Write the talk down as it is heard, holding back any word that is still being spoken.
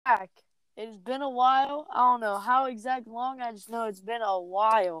back. It has been a while. I don't know how exact long. I just know it's been a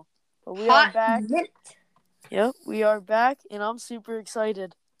while. But we are Hot back. minute. Yep, we are back, and I'm super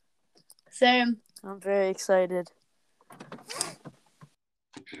excited. Same. I'm very excited.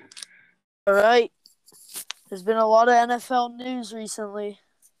 All right. There's been a lot of NFL news recently.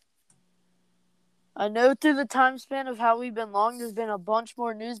 I know through the time span of how we've been long, there's been a bunch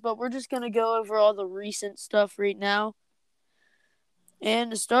more news, but we're just going to go over all the recent stuff right now.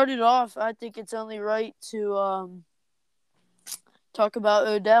 And to start it off, I think it's only right to talk about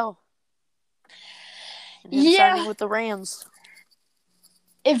Odell and him signing with the Rams.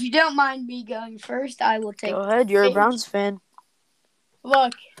 If you don't mind me going first, I will take. Go ahead. You're a Browns fan.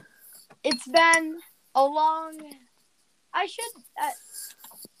 Look, it's been a long. I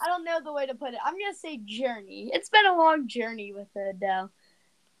don't know the way to put it. I'm gonna say journey. It's been a long journey with Odell.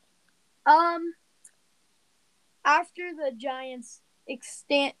 After the Giants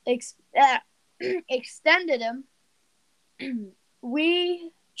extended him,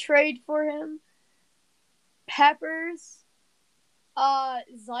 we trade for him. Peppers,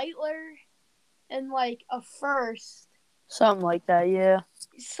 Zeitler, and like a first. Something like that, yeah.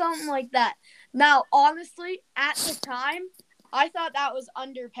 Something like that. Now, honestly, at the time, I thought that was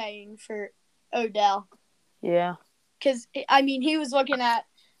underpaying for Odell. Yeah. Because, I mean, he was looking at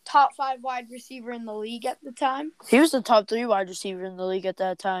top 5 wide receiver in the league at the time. He was the top 3 wide receiver in the league at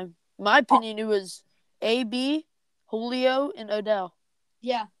that time. In my opinion, it was AB, Julio, and Odell.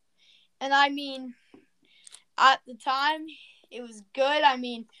 Yeah. And, I mean, at the time, it was good. I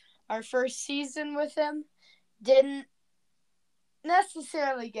mean, our first season with him didn't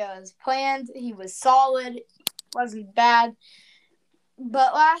necessarily go as planned. He was solid. Wasn't bad.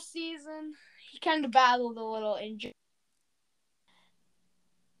 But last season, he kind of battled a little injury.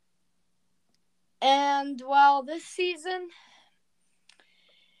 And, well, this season,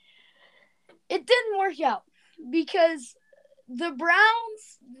 it didn't work out because the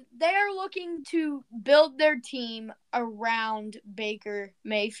Browns, they're looking to build their team around Baker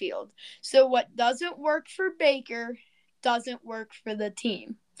Mayfield. So what doesn't work for Baker doesn't work for the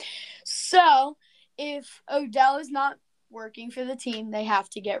team. So if Odell is not working for the team, they have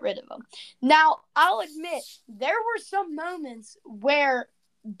to get rid of him. Now, I'll admit, there were some moments where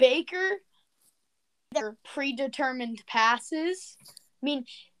Baker predetermined passes. I mean,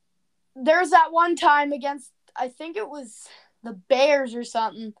 there's that one time against, I think it was the Bears or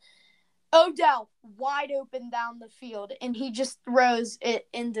something, Odell wide open down the field, and he just throws it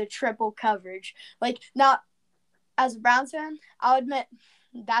into triple coverage. Like, not as a Browns fan, I'll admit,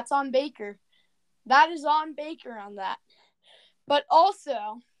 that's on Baker. That is on Baker on that. But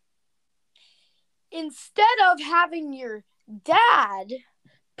also, instead of having your dad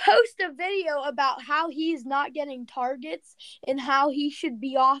post a video about how he's not getting targets and how he should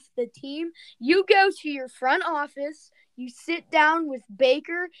be off the team, you go to your front office, you sit down with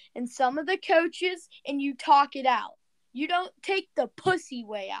Baker and some of the coaches, and you talk it out. You don't take the pussy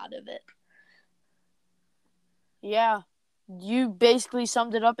way out of it. Yeah. You basically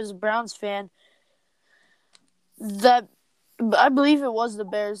summed it up as a Browns fan. I believe it was the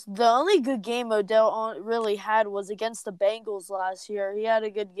Bears. The only good game Odell really had was against the Bengals last year. He had a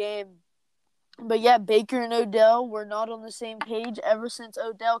good game. But yeah, Baker and Odell were not on the same page ever since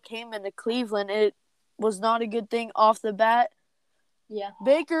Odell came into Cleveland. It was not a good thing off the bat. Yeah.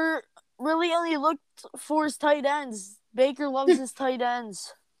 Baker really only looked for his tight ends. Baker loves his tight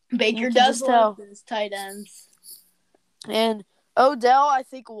ends. Baker does love his tight ends. And Odell, I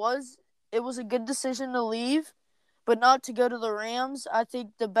think it was a good decision to leave, but not to go to the Rams. I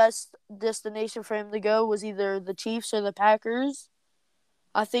think the best destination for him to go was either the Chiefs or the Packers.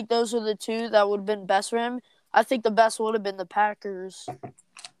 I think those are the two that would have been best for him. I think the best would have been the Packers.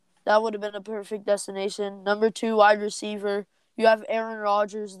 That would have been a perfect destination. Number 2 wide receiver. You have Aaron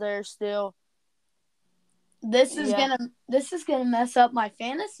Rodgers there still. This is gonna mess up my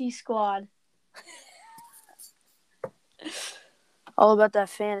fantasy squad. All about that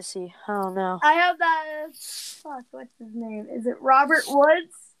fantasy. I don't know. I have that. What's his name? Is it Robert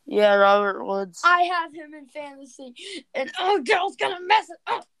Woods? Yeah, Robert Woods. I have him in fantasy, and Odell's gonna mess it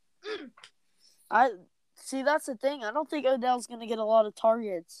up. See, that's the thing. I don't think Odell's gonna get a lot of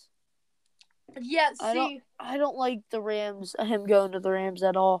targets. Yeah, I don't like the Rams. Him going to the Rams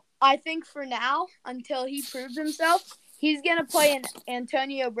at all. I think for now, until he proves himself, he's gonna play an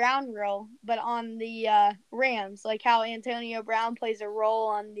Antonio Brown role, but on the Rams, like how Antonio Brown plays a role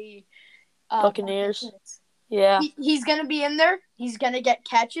on the Buccaneers. Yeah. He's going to be in there. He's going to get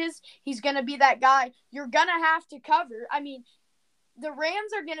catches. He's going to be that guy. You're going to have to cover. I mean, the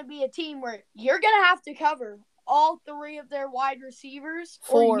Rams are going to be a team where you're going to have to cover all 3 of their wide receivers,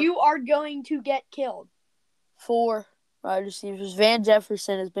 4. or you are going to get killed. 4 wide receivers. Van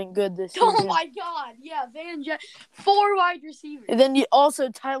Jefferson has been good this season. Oh my God! Yeah, 4 wide receivers. And then you also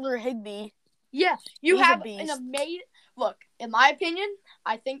Tyler Higbee. Yeah, you He's have a beast. an amazing look. In my opinion,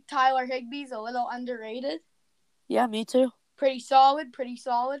 I think Tyler Higbee's a little underrated. Yeah, me too. Pretty solid.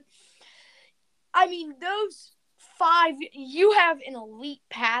 I mean, those 5, you have an elite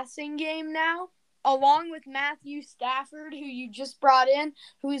passing game now, along with Matthew Stafford, who you just brought in,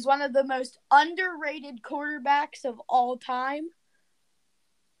 who is one of the most underrated quarterbacks of all time.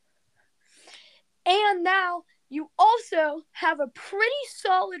 And now you also have a pretty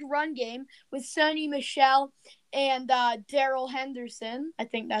solid run game with Sony Michel and Darrell Henderson. I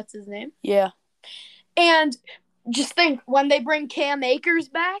think that's his name. Yeah. And just think, when they bring Cam Akers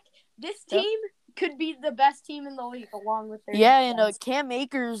back, this team could be the best team in the league, along with their defense. And Cam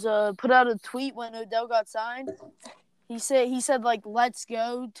Akers put out a tweet when Odell got signed. He said like, let's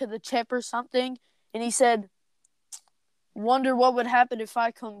go to the chip or something. And he said, wonder what would happen if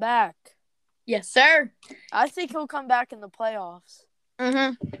I come back. Yes, sir. I think he'll come back in the playoffs.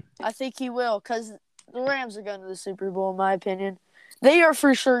 Mm-hmm. I think he will, because the Rams are going to the Super Bowl, in my opinion. They are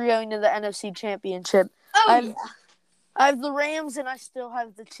for sure going to the NFC Championship. I have the Rams, and I still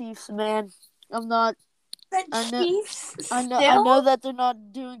have the Chiefs, man. I'm not. Chiefs. I know that they're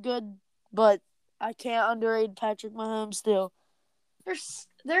not doing good, but I can't underrate Patrick Mahomes still. They're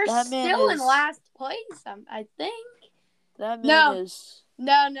still in last place, I think. That man is.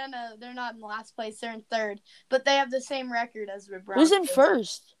 No. They're not in last place. They're in third. But they have the same record as the Browns. Who's in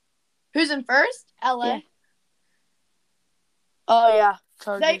first? Who's in first? LA. Yeah. Oh, yeah.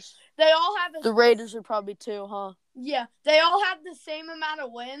 Chargers. They all have the Raiders are probably 2, huh? Yeah. They all have the same amount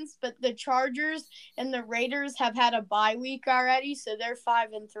of wins, but the Chargers and the Raiders have had a bye week already, so they're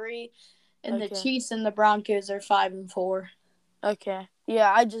 5-3. And the Chiefs and the Broncos are 5-4. Okay.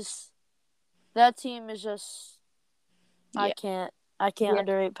 Yeah, that team is just I can't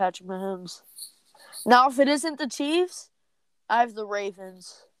underrate Patrick Mahomes. Now, if it isn't the Chiefs, I have the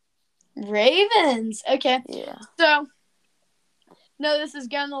Ravens. Ravens. Okay. Yeah. So, no, this is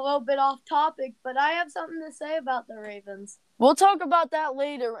getting a little bit off topic, but I have something to say about the Ravens. We'll talk about that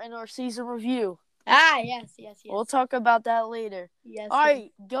later in our season review. Yes. We'll talk about that later. Yes. All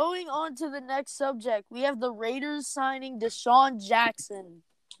right, going on to the next subject. We have the Raiders signing Deshaun Jackson.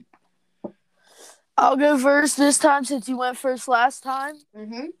 I'll go first this time since you went first last time.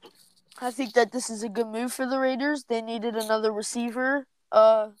 Mm-hmm. I think that this is a good move for the Raiders. They needed another receiver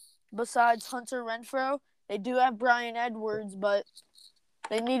besides Hunter Renfrow. They do have Bryan Edwards, but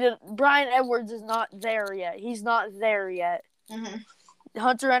Bryan Edwards is not there yet. He's not there yet. Mm-hmm.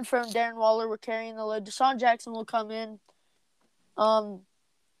 Hunter Renfrow and Darren Waller were carrying the load. Deshaun Jackson will come in.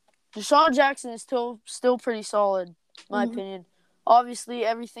 Deshaun Jackson is still pretty solid, in my opinion. Obviously,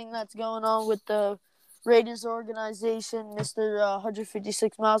 everything that's going on with the Raiders organization, Mr.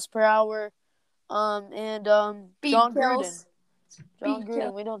 156 miles per hour, and John Gruden. John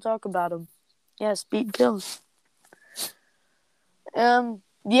Gruden, we don't talk about him. Yeah, speed kills.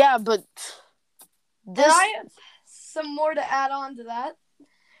 Yeah, but this. And I have some more to add on to that.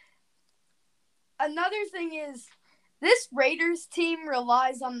 Another thing is, this Raiders team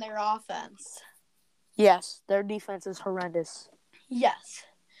relies on their offense. Yes, their defense is horrendous. Yes.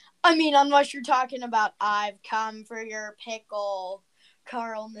 I mean, unless you're talking about I've come for your pickle,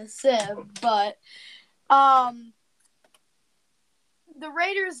 Carl Nassib, but the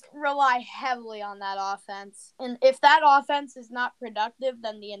Raiders rely heavily on that offense. And if that offense is not productive,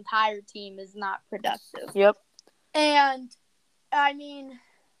 then the entire team is not productive. Yep. And, I mean,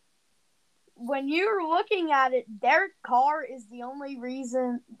 when you're looking at it, Derek Carr is the only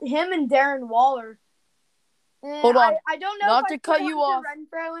reason. Him and Darren Waller. Hold on. I don't know Not if to I cut you off.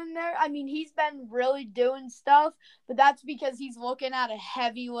 Renfrow in there. I mean, he's been really doing stuff, but that's because he's looking at a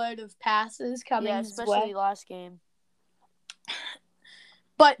heavy load of passes coming his way. Especially last game.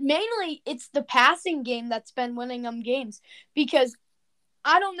 But mainly, it's the passing game that's been winning them games because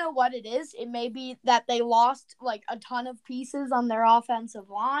I don't know what it is. It may be that they lost like a ton of pieces on their offensive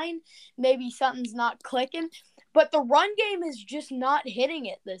line. Maybe something's not clicking. But the run game is just not hitting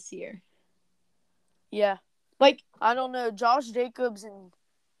it this year. Yeah. Like, I don't know. Josh Jacobs and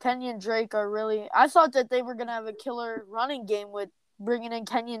Kenyon Drake are really... I thought that they were going to have a killer running game with bringing in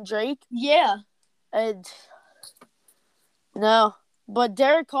Kenyon Drake. Yeah. And no. But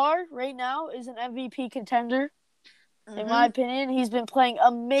Derek Carr right now is an MVP contender. In my opinion, he's been playing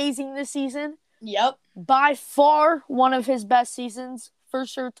amazing this season. Yep. By far, one of his best seasons. For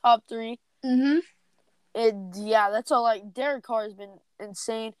sure, top 3. Mm-hmm. Yeah, that's all. Derek Carr has been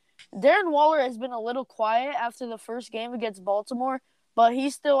insane. Darren Waller has been a little quiet after the first game against Baltimore, but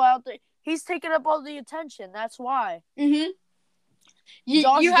he's still out there. He's taking up all the attention. That's why. Mm-hmm.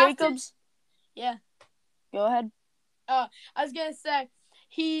 Josh you have Jacobs. to, yeah. Go ahead. I was gonna say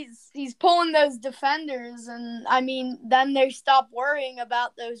he's pulling those defenders, and I mean, then they stop worrying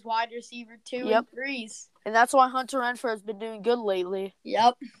about those wide receiver 2 and 3s. And that's why Hunter Renfrow has been doing good lately.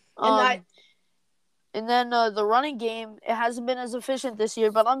 Yep. And then the running game, it hasn't been as efficient this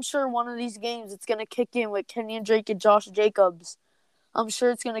year, but I'm sure one of these games it's going to kick in with Kenyon Drake and Josh Jacobs. I'm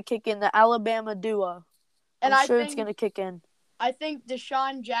sure it's going to kick in, the Alabama duo. I'm sure it's going to kick in. I think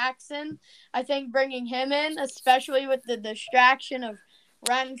Deshaun Jackson, bringing him in, especially with the distraction of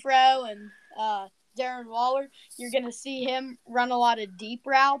Renfrow and Darren Waller, you're going to see him run a lot of deep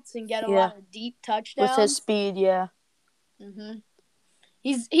routes and get a lot of deep touchdowns. With his speed, yeah. Mm-hmm.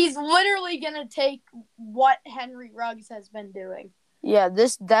 He's literally going to take what Henry Ruggs has been doing. Yeah,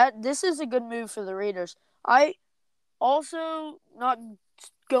 this is a good move for the Raiders. I also, not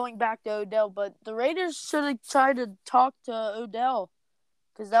going back to Odell, but the Raiders should have tried to talk to Odell,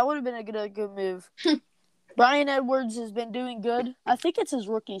 because that would have been a good move. Bryan Edwards has been doing good. I think it's his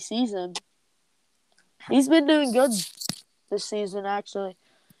rookie season. He's been doing good this season, actually.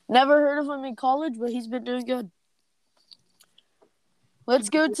 Never heard of him in college, but he's been doing good. Let's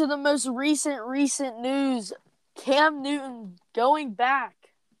go to the most recent news. Cam Newton going back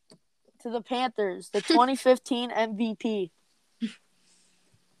to the Panthers, the 2015 MVP.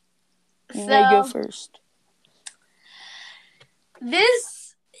 You may go first.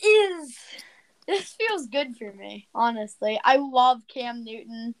 This feels good for me, honestly. I love Cam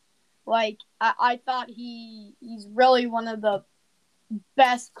Newton. Like, I thought he's really one of the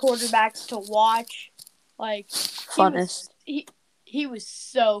best quarterbacks to watch. Like, funnest. He was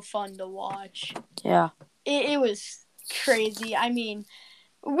so fun to watch. Yeah. It was crazy. I mean,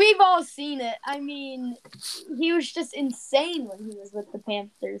 we've all seen it. I mean, he was just insane when he was with the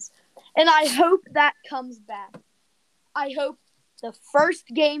Panthers. And I hope that comes back. I hope the first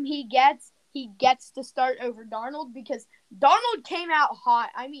game he gets to start over Darnold, because Darnold came out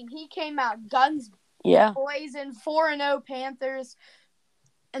hot. I mean, he came out guns blazing, 4-0 Panthers.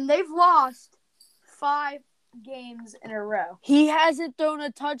 And they've lost 5 games in a row. He hasn't thrown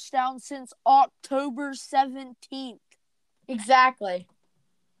a touchdown since October 17th. Exactly.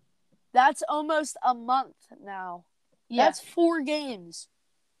 That's almost a month now. Yeah. That's 4 games.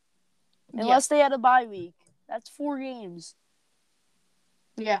 Unless they had a bye week. That's 4 games.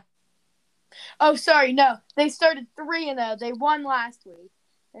 Yeah. Oh, sorry, no. They started 3-0. They won last week.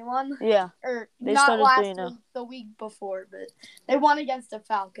 They won. Yeah. Or they not started last 3-0. week, the week before, but they won against the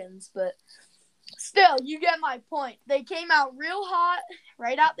Falcons. But still, you get my point. They came out real hot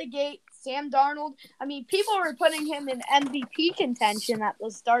right out the gate. Sam Darnold. I mean, people were putting him in MVP contention at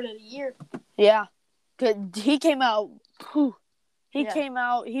the start of the year. Yeah. He came out. Came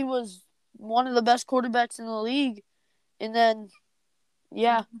out. He was one of the best quarterbacks in the league. And then,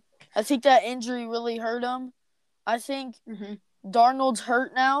 I think that injury really hurt him. I think Darnold's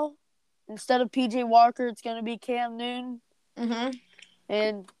hurt now. Instead of P.J. Walker, it's going to be Cam Newton.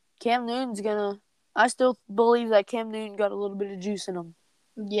 And Cam Newton's going to – I still believe that Cam Newton got a little bit of juice in him.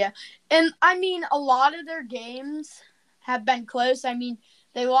 Yeah. And, I mean, a lot of their games have been close. I mean,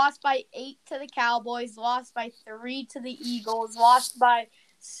 they lost by 8 to the Cowboys, lost by 3 to the Eagles, lost by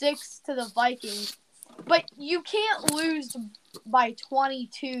 6 to the Vikings. But you can't lose by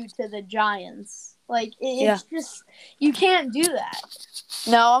 22 to the Giants. Like, it's just – you can't do that.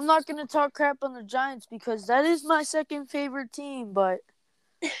 Now, I'm not going to talk crap on the Giants because that is my second favorite team, but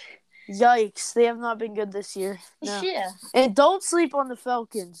yikes, they have not been good this year. No. Yeah. And don't sleep on the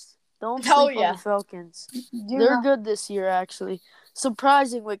Falcons. Don't sleep on the Falcons. They're good this year, actually.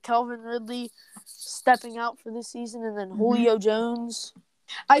 Surprising with Calvin Ridley stepping out for this season, and then Julio Jones.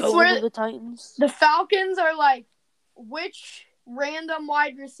 I swear the Titans. The Falcons are like, which random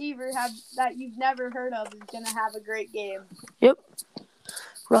wide receiver that you've never heard of is going to have a great game? Yep.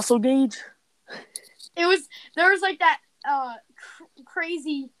 Russell Gage. There was like that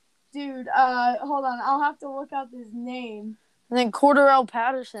crazy dude. Hold on, I'll have to look up his name. And then Cordarrelle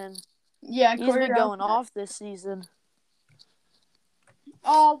Patterson. Yeah, he's been going off this season.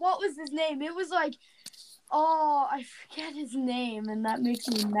 Oh, what was his name? It was like, I forget his name, and that makes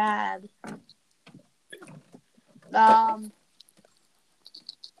me mad.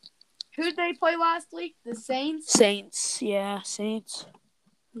 Who'd they play last week? The Saints? Saints.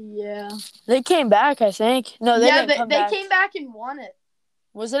 Yeah. They came back, I think. No, they didn't come back. They came back and won it.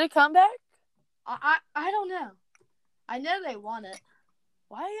 Was it a comeback? I don't know. I know they won it.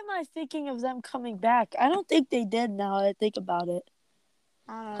 Why am I thinking of them coming back? I don't think they did now that I think about it.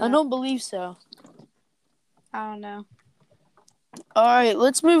 I don't believe so. I don't know. All right,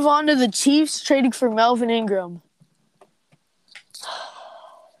 let's move on to the Chiefs trading for Melvin Ingram.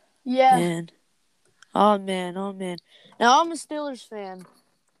 Yeah. Man. Oh, man. Now, I'm a Steelers fan.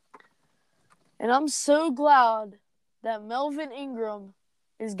 And I'm so glad that Melvin Ingram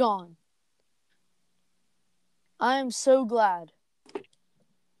is gone. I am so glad.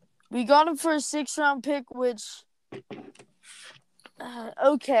 We got him for a 6th-round pick, which,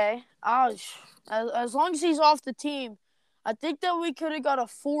 okay. As long as he's off the team, I think that we could have got a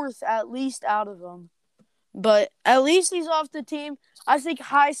 4th at least out of him. But at least he's off the team. I think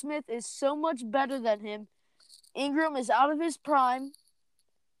Highsmith is so much better than him. Ingram is out of his prime.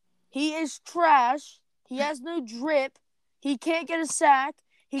 He is trash. He has no drip. He can't get a sack.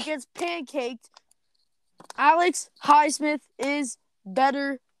 He gets pancaked. Alex Highsmith is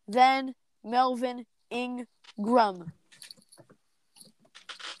better than Melvin Ingram.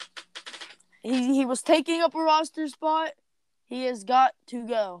 He was taking up a roster spot. He has got to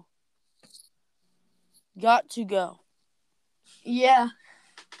go. Got to go. Yeah.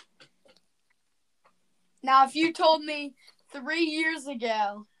 Now, if you told me 3 years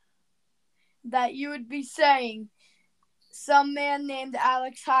ago that you would be saying some man named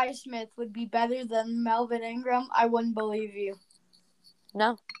Alex Highsmith would be better than Melvin Ingram, I wouldn't believe you.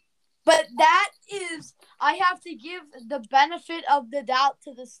 No. But that is, I have to give the benefit of the doubt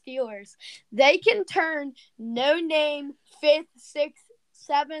to the Steelers. They can turn no-name 5th, 6th,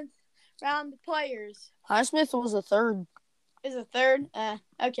 7th round players. Highsmith was a 3rd. Is a 3rd?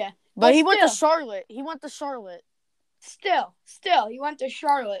 Okay. But he went to Charlotte. Still, he went to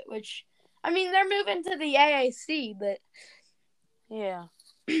Charlotte, which, I mean, they're moving to the AAC, but... Yeah.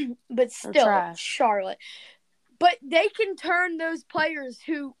 But still, Charlotte. But they can turn those players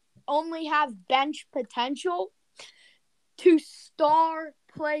who only have bench potential to star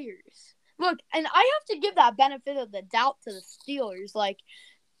players. Look, and I have to give that benefit of the doubt to the Steelers. Like,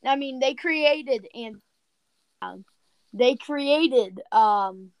 I mean, they created TJ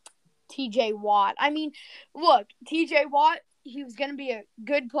Watt. I mean, look, TJ Watt, he was going to be a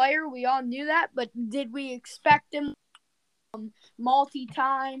good player. We all knew that, but did we expect him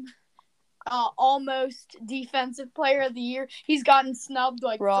multi-time almost defensive player of the year? He's gotten snubbed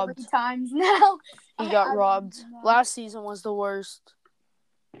like 3 times now. He got robbed. Last season was the worst.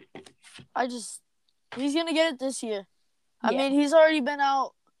 He's going to get it this year. I mean, he's already been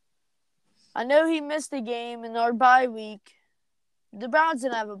out. I know he missed a game in our bye week. The Browns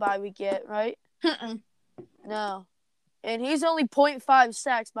didn't have a bye week yet, right? No. And he's only 0.5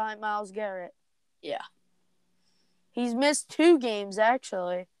 sacks behind Myles Garrett. Yeah. He's missed 2 games,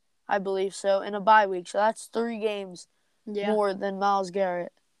 actually. I believe so, in a bye week. So that's 3 games more than Myles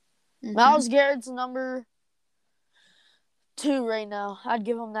Garrett. Mm-hmm. Myles Garrett's number 2 right now. I'd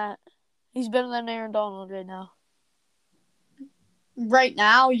give him that. He's better than Aaron Donald right now. Right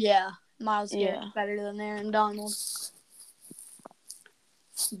now, yeah. Myles Garrett's better than Aaron Donald.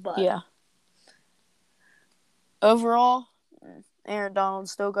 But yeah. Overall, Aaron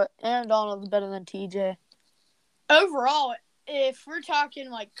Donald's better than TJ. Overall, if we're talking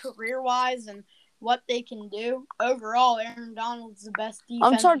like career-wise and what they can do, overall, Aaron Donald's the best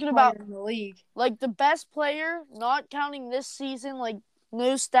defensive player in the league. Like the best player, not counting this season, like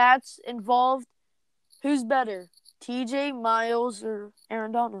no stats involved. Who's better, TJ, Myles, or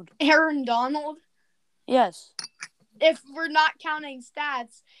Aaron Donald? Aaron Donald? Yes. If we're not counting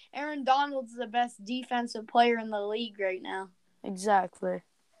stats, Aaron Donald's the best defensive player in the league right now. Exactly.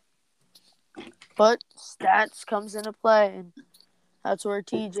 But stats comes into play, and that's where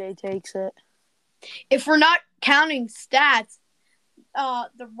TJ takes it. If we're not counting stats,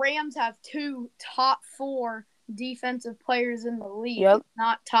 the Rams have 2 top 4 defensive players in the league,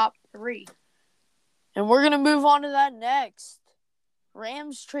 not top 3. And we're going to move on to that next.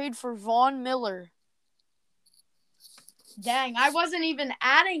 Rams trade for Von Miller. Dang, I wasn't even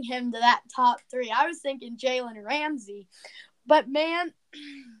adding him to that top 3. I was thinking Jalen Ramsey. But, man,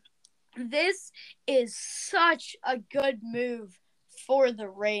 this is such a good move for the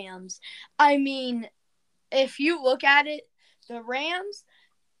Rams. I mean, if you look at it, the Rams,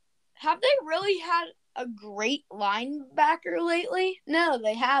 have they really had a great linebacker lately? No,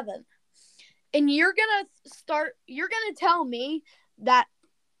 they haven't. And you're going to tell me that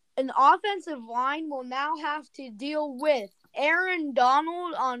an offensive line will now have to deal with Aaron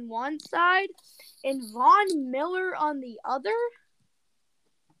Donald on one side and Von Miller on the other?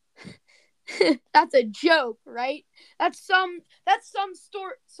 That's a joke, right? That's some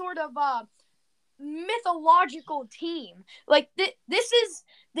sort of mythological team. Like this is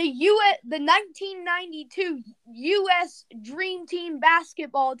the 1992 U.S. Dream Team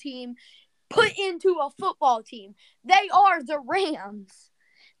basketball team put into a football team. They are the Rams.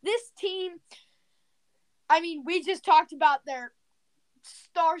 This team, I mean, we just talked about their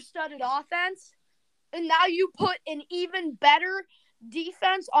star-studded offense, and now you put an even better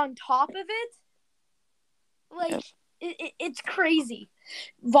defense on top of it. Like, it's crazy.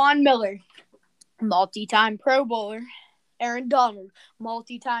 Von Miller, multi-time Pro Bowler. Aaron Donald,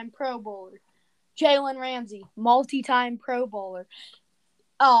 multi-time Pro Bowler. Jalen Ramsey, multi-time Pro Bowler.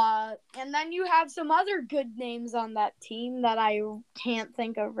 And then you have some other good names on that team that I can't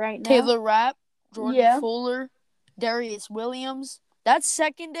think of right now. Taylor Rapp, Jordan Fuller, Darius Williams. That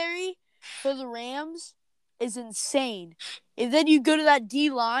secondary for the Rams is insane. And then you go to that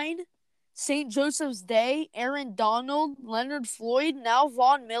D-line, St. Joseph's Day, Aaron Donald, Leonard Floyd, now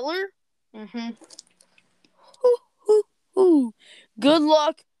Von Miller. Mm-hmm. Good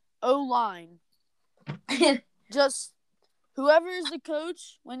luck, O-line. Just whoever is the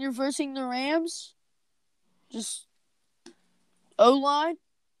coach when you're versing the Rams, just O-line,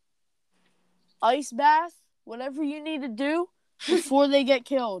 ice bath, whatever you need to do before they get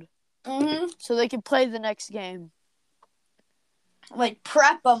killed. Mm-hmm. So they can play the next game. Like,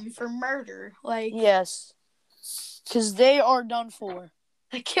 prep them for murder. Like, yes. Because they are done for.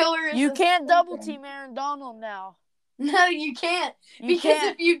 The killer is You can't double-team Aaron Donald now. No, you can't. Because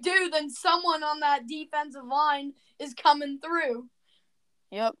if you do, then someone on that defensive line is coming through.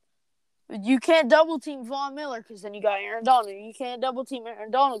 Yep. You can't double-team Von Miller because then you got Aaron Donald. You can't double-team Aaron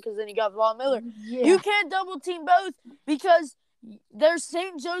Donald because then you got Von Miller. Yeah. You can't double-team both because there's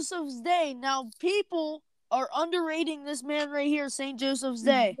St. Joseph's Day. Now, people are underrating this man right here, St. Joseph's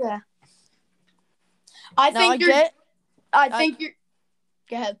Day. Yeah. I think you're...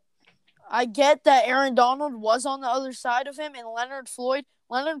 Go ahead. I get that Aaron Donald was on the other side of him and Leonard Floyd.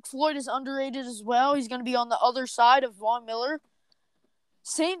 Leonard Floyd is underrated as well. He's going to be on the other side of Von Miller.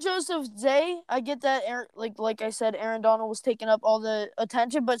 St. Joseph's Day, I get that, like I said, Aaron Donald was taking up all the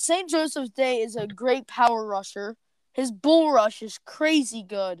attention, but St. Joseph's Day is a great power rusher. His bull rush is crazy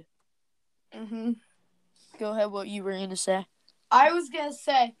good. Mm-hmm. Go ahead, what you were going to say. I was going to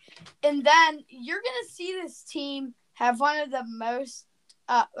say, and then you're going to see this team have one of the most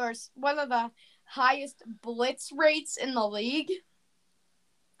or one of the highest blitz rates in the league.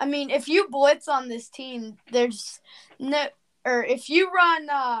 I mean, if you blitz on this team, there's no, or if you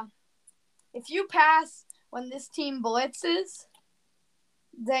pass when this team blitzes,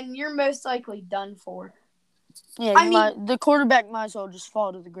 then you're most likely done for. Yeah, the quarterback might as well just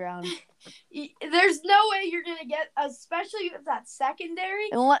fall to the ground. There's no way you're going to get, especially with that secondary.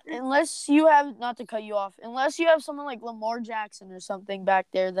 Unless you have, not to cut you off, unless you have someone like Lamar Jackson or something back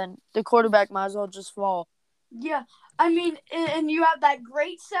there, then the quarterback might as well just fall. Yeah, I mean, and you have that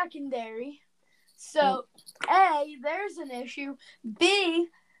great secondary. So, A, there's an issue. B,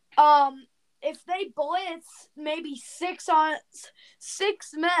 if they blitz maybe six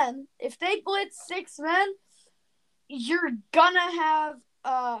men, if they blitz 6 men, you're going to have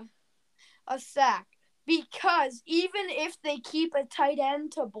a sack, because even if they keep a tight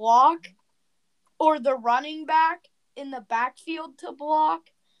end to block or the running back in the backfield to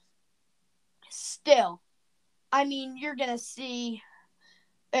block, still, I mean, you're going to see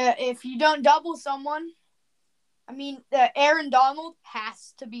if you don't double someone, I mean, Aaron Donald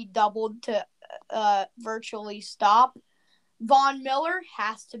has to be doubled to virtually stop. Von Miller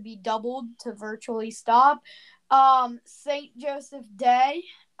has to be doubled to virtually stop. St. Joseph Day,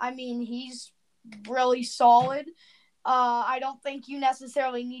 I mean, he's really solid. I don't think you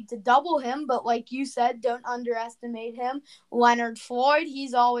necessarily need to double him, but like you said, don't underestimate him. Leonard Floyd,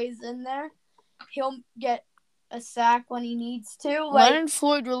 he's always in there. He'll get a sack when he needs to. Leonard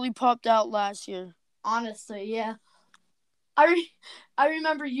Floyd really popped out last year. Honestly, yeah. I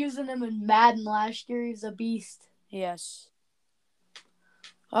remember using him in Madden last year. He was a beast. Yes.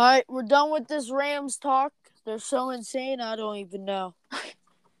 All right, we're done with this Rams talk. They're so insane, I don't even know.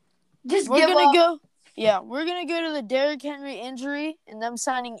 We're gonna go. Yeah, we're gonna go to the Derrick Henry injury and them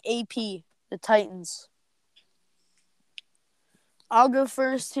signing AP, the Titans. I'll go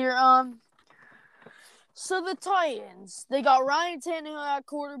first here. So the Titans, they got Ryan Tannehill at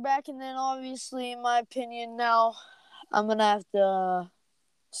quarterback, and then obviously, in my opinion, now I'm gonna have to.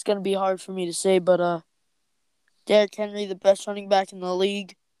 It's gonna be hard for me to say, but Derrick Henry, the best running back in the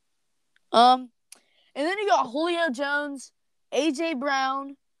league. And then you got Julio Jones, AJ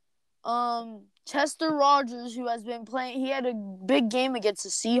Brown, Chester Rogers, who has been playing. He had a big game against the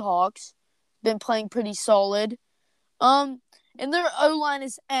Seahawks. Been playing pretty solid. And their O-line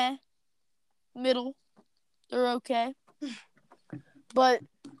is middle. They're okay. But,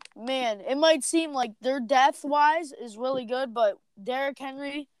 man, it might seem like their depth-wise is really good, but Derrick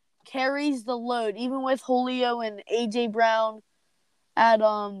Henry carries the load, even with Julio and A.J. Brown at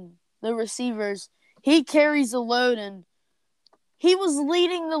the receivers. He carries the load, and he was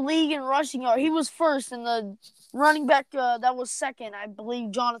leading the league in rushing yard. He was first, and the running back that was second, I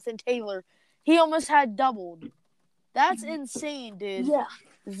believe, Jonathan Taylor. He almost had doubled. That's insane, dude. Yeah.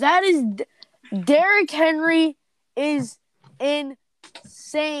 That is Derrick Henry is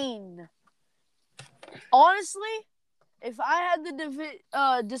insane. Honestly, if I had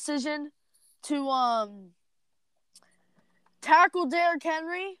the decision to tackle Derrick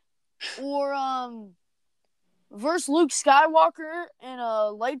Henry or versus Luke Skywalker in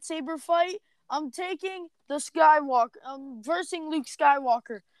a lightsaber fight, I'm taking the Skywalker. I'm versing Luke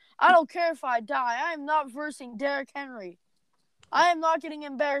Skywalker. I don't care if I die. I am not versing Derrick Henry. I am not getting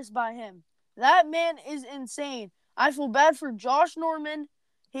embarrassed by him. That man is insane. I feel bad for Josh Norman.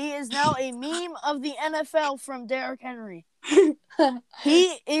 He is now a meme of the NFL from Derrick Henry.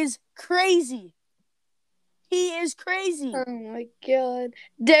 He is crazy. He is crazy. Oh my god.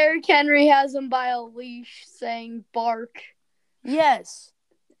 Derrick Henry has him by a leash saying bark. Yes.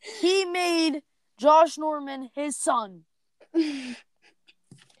 He made Josh Norman his son.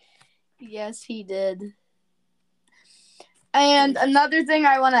 Yes, he did. And another thing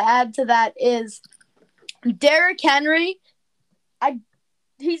I want to add to that is Derrick Henry,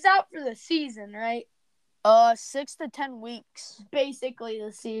 he's out for the season, right? 6 to 10 weeks. Basically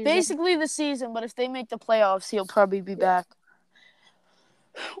the season. But if they make the playoffs, he'll probably be back.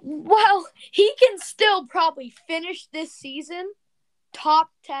 Well, he can still probably finish this season top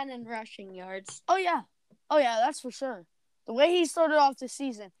 10 in rushing yards. Oh, yeah, that's for sure. The way he started off the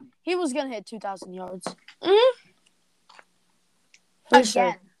season, he was going to hit 2,000 yards. Mm-hmm. Again.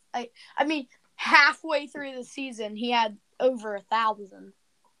 Sure. I mean, halfway through the season, he had over 1,000.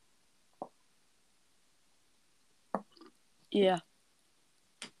 Yeah.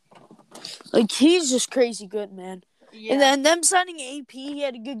 Like, he's just crazy good, man. Yeah. And then them signing AP, he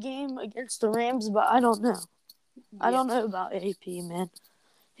had a good game against the Rams, but I don't know. Yeah. I don't know about AP, man.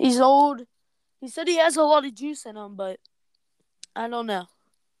 He's old. He said he has a lot of juice in him, but I don't know.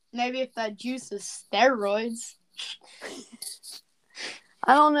 Maybe if that juice is steroids.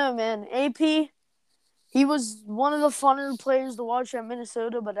 I don't know, man. AP, he was one of the funner players to watch at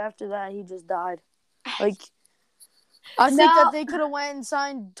Minnesota, but after that, he just died. Like, I think that they could have went and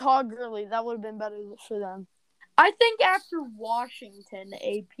signed Todd Gurley. That would have been better for them. I think after Washington,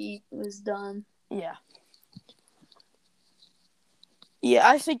 AP was done. Yeah. Yeah,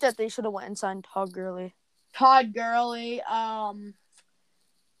 I think that they should have went and signed Todd Gurley.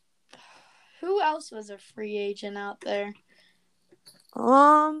 Who else was a free agent out there?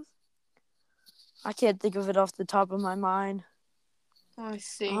 I can't think of it off the top of my mind. Let me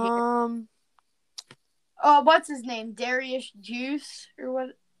see. What's his name? Darius Juice or what?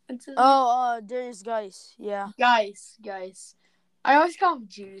 What's his name? Darius Geis. Yeah. Geis. I always call him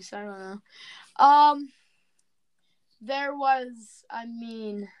Juice. I don't know. There was,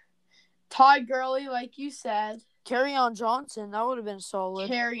 Todd Gurley, like you said. Kerryon Johnson, that would have been solid.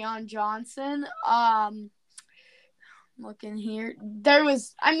 Kerryon Johnson. Looking here. There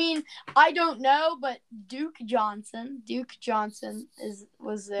was, I don't know, but Duke Johnson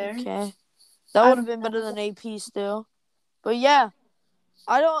was there. Okay. That would have been better than AP still. But yeah,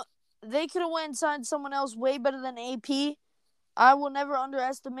 they could have went and signed someone else way better than AP. I will never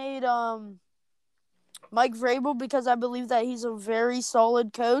underestimate Mike Vrabel because I believe that he's a very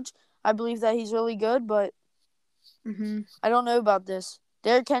solid coach. I believe that he's really good, but I don't know about this.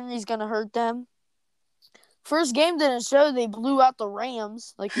 Derrick Henry's going to hurt them. First game didn't show. They blew out the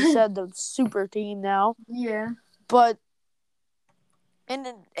Rams, like you said, the super team now. Yeah. But, and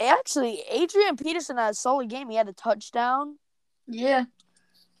actually, Adrian Peterson had a solid game. He had a touchdown. Yeah.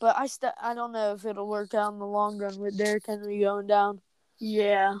 But I don't know if it'll work out in the long run with Derrick Henry going down.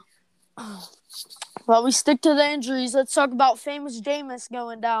 Yeah. Well, we stick to the injuries. Let's talk about famous Jameis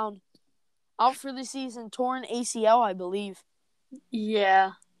going down. Out for the season, torn ACL, I believe.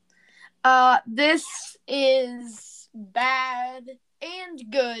 Yeah. This is bad and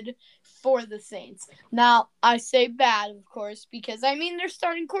good for the Saints. Now, I say bad, of course, because, their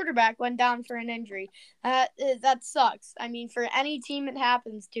starting quarterback went down for an injury. That sucks. For any team it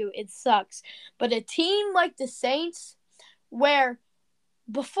happens to, it sucks. But a team like the Saints, where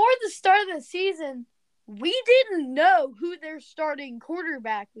before the start of the season, we didn't know who their starting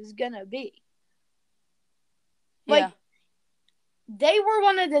quarterback was going to be. Yeah. They were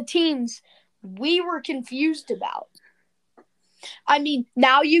one of the teams we were confused about. I mean,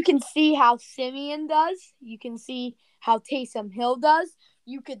 now you can see how Simeon does. You can see how Taysom Hill does.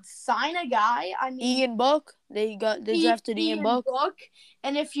 You could sign a guy. I mean, Ian Book. They drafted Ian Book.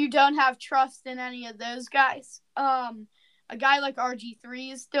 And if you don't have trust in any of those guys, a guy like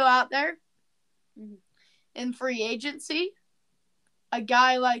RG3 is still out there in free agency. A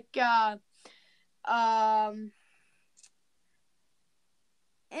guy like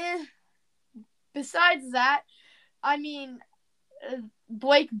besides that, I mean,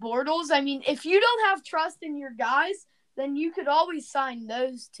 Blake Bortles. I mean, if you don't have trust in your guys, then you could always sign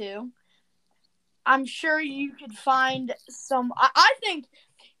those two. I'm sure you could find some. I think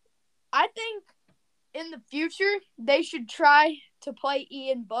in the future they should try to play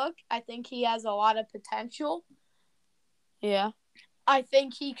Ian Book. I think he has a lot of potential. Yeah. I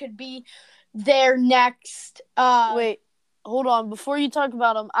think he could be their next. Wait, hold on. Before you talk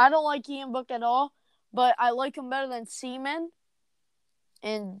about him, I don't like Ian Book at all, but I like him better than Seaman.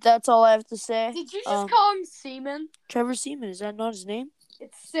 And that's all I have to say. Did you just call him Seaman? Trevor Seaman, is that not his name?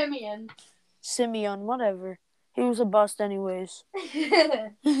 It's Simeon. Simeon, whatever. He was a bust anyways.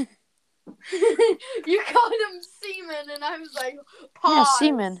 You called him Seaman, and I was like, pause. Yeah,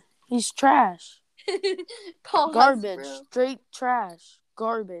 Seaman. He's trash. Pause, garbage. Bro. Straight trash.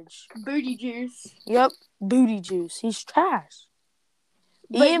 Garbage. Booty juice. Yep, booty juice. He's trash.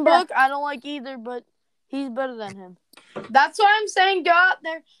 But Ian Book, I don't like either, but he's better than him. That's why I'm saying go out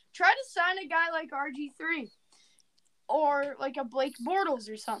there. Try to sign a guy like RG3. Or like a Blake Bortles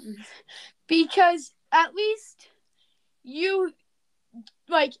or something. Because at least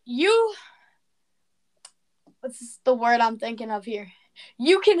what's the word I'm thinking of here?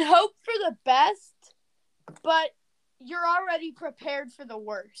 You can hope for the best, but you're already prepared for the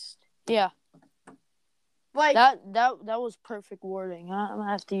worst. Yeah. Like that was perfect wording. I'm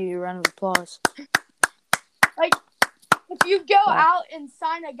gonna have to give you a round of applause. Like if you go out and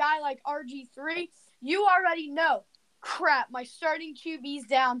sign a guy like RG3, you already know, crap, my starting QB's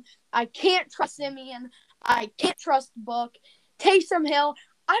down. I can't trust Simeon. I can't trust Book. Taysom Hill,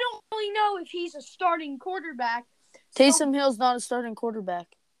 I don't really know if he's a starting quarterback. Taysom Hill's not a starting quarterback.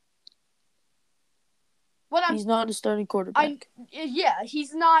 He's not a starting quarterback.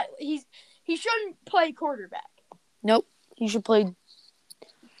 He's not. He shouldn't play quarterback. Nope. He should play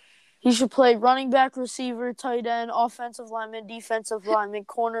running back, receiver, tight end, offensive lineman, defensive lineman,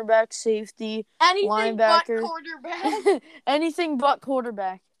 cornerback, safety, linebacker. But quarterback. Anything but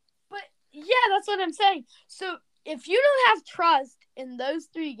quarterback. But yeah, that's what I'm saying. So if you don't have trust in those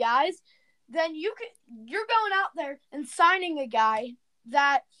three guys, then you're going out there and signing a guy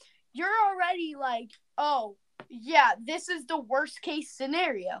that you're already like, oh, yeah, this is the worst case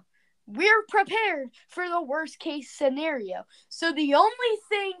scenario. We're prepared for the worst case scenario. So the only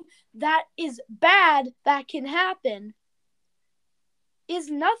thing that is bad that can happen is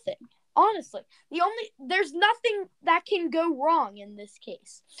nothing. Honestly, there's nothing that can go wrong in this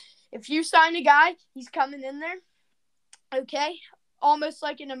case. If you sign a guy, he's coming in there, okay, almost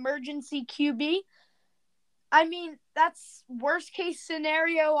like an emergency QB. I mean, that's worst case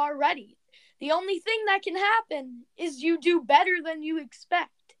scenario already. The only thing that can happen is you do better than you expect.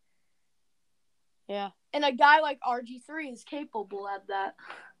 Yeah. And a guy like RG3 is capable of that.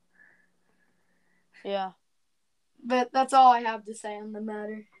 Yeah. But that's all I have to say on the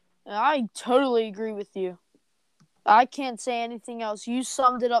matter. I totally agree with you. I can't say anything else. You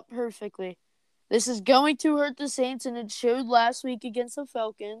summed it up perfectly. This is going to hurt the Saints, and it showed last week against the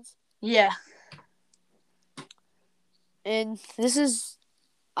Falcons. Yeah. And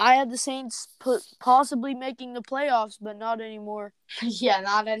I had the Saints possibly making the playoffs, but not anymore. Yeah,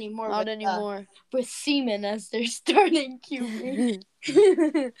 not anymore. Not anymore. With Seaman as their starting QB.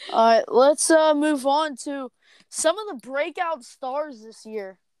 All right, let's move on to some of the breakout stars this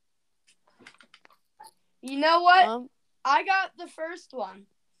year. You know what? I got the first one.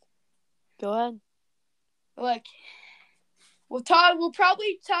 Go ahead. Look, we'll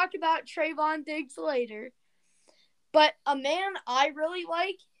probably talk about Trayvon Diggs later. But a man I really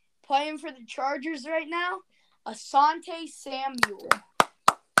like playing for the Chargers right now, Asante Samuel.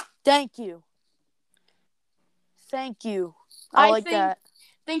 Thank you. I like that.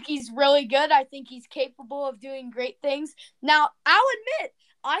 I think he's really good. I think he's capable of doing great things. Now, I'll admit,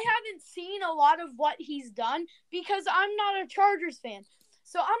 I haven't seen a lot of what he's done because I'm not a Chargers fan.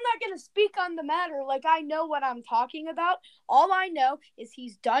 So I'm not going to speak on the matter like I know what I'm talking about. All I know is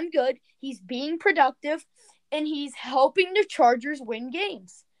he's done good, he's being productive, and he's helping the Chargers win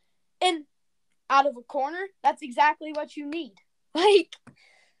games. And out of a corner, that's exactly what you need.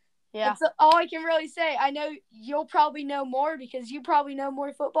 That's all I can really say. I know you'll probably know more because you probably know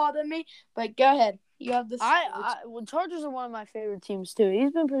more football than me, but go ahead. You have the Well, Chargers are one of my favorite teams too.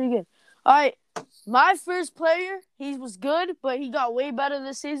 He's been pretty good. All right, my first player, he was good, but he got way better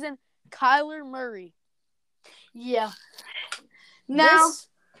this season. Kyler Murray. Yeah. Now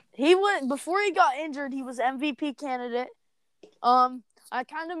he went before he got injured. He was MVP candidate. I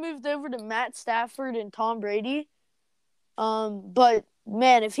kind of moved over to Matt Stafford and Tom Brady. But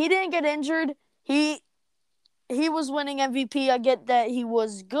man, if he didn't get injured, he was winning MVP. I get that he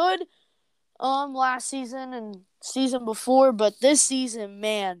was good last season and season before, but this season,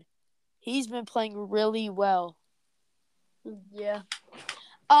 man, he's been playing really well. Yeah.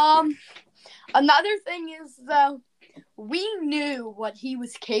 Another thing is, though, we knew what he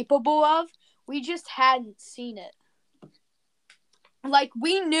was capable of. We just hadn't seen it. Like,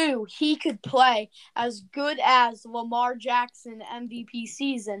 we knew he could play as good as Lamar Jackson MVP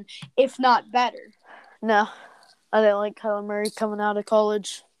season, if not better. No, I didn't like Kyler Murray coming out of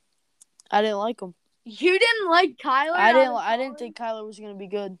college. I didn't like him. You didn't like Kyler? I didn't think Kyler was going to be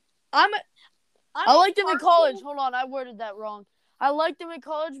good. I liked him in college. Hold on, I worded that wrong. I liked him in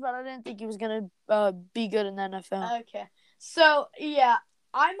college, but I didn't think he was going to be good in the NFL. Okay. So, yeah,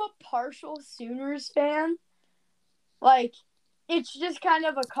 I'm a partial Sooners fan. Like, it's just kind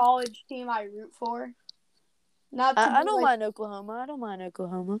of a college team I root for. I don't mind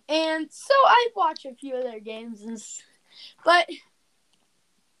Oklahoma. And so I watch a few of their games. But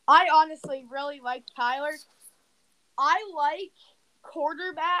I honestly really like Kyler. I like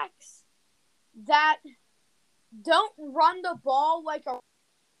quarterbacks that don't run the ball like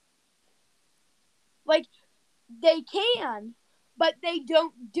they can, but they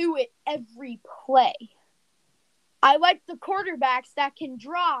don't do it every play. I like the quarterbacks that can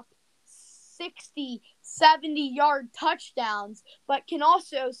drop 60, 70-yard touchdowns, but can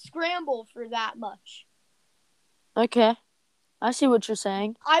also scramble for that much. Okay. I see what you're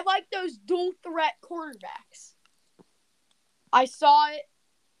saying. I like those dual threat quarterbacks. I saw it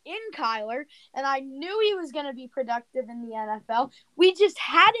in Kyler, and I knew he was going to be productive in the NFL. We just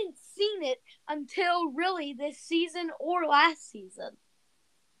hadn't seen it until really this season or last season.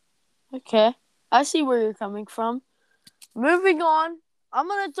 Okay. I see where you're coming from. Moving on, I'm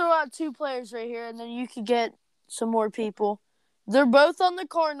going to throw out two players right here, and then you can get some more people. They're both on the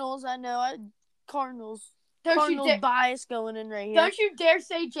Cardinals. I know. Cardinals bias going in right here. Don't you dare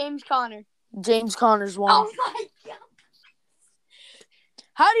say James Conner. James Conner's one. Oh, my God.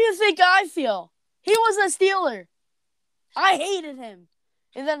 How do you think I feel? He was a Steeler. I hated him.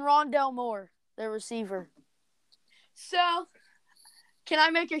 And then Rondale Moore, their receiver. So, can I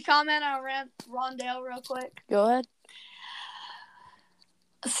make a comment on Rondale real quick? Go ahead.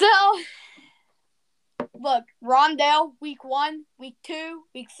 So, look, Rondale, week 1, week 2,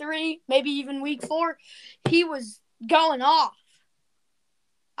 week 3, maybe even week 4, he was going off.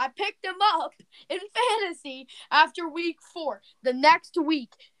 I picked him up in fantasy after week 4. The next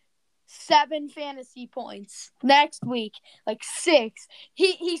week, 7 fantasy points. Next week, like 6.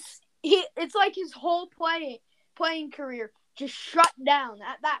 It's like his whole playing career just shut down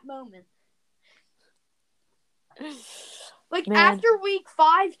at that moment. Like, man. After week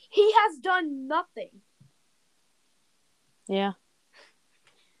 5, he has done nothing. Yeah.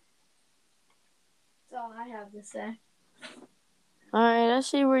 That's all I have to say. All right, I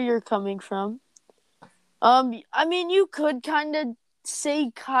see where you're coming from. I mean, you could kind of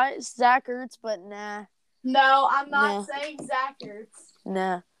say Zach Ertz, but nah. No, I'm not saying Zach Ertz.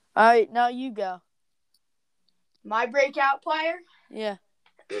 Nah. All right, now you go. My breakout player? Yeah.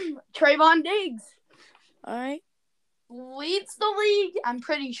 Trayvon Diggs. All right. Leads the league, I'm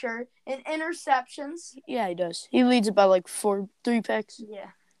pretty sure, in interceptions. Yeah, he does. He leads it by like 3 picks. Yeah.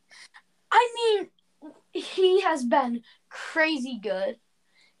 I mean, he has been crazy good.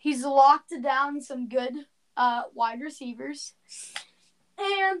 He's locked down some good wide receivers.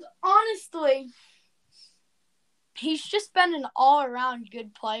 And honestly, he's just been an all-around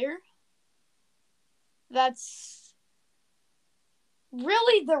good player. That's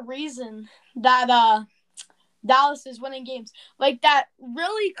really the reason that Dallas is winning games. Like that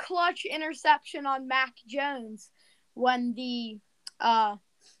really clutch interception on Mac Jones when the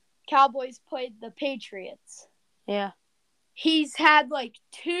Cowboys played the Patriots. Yeah. He's had like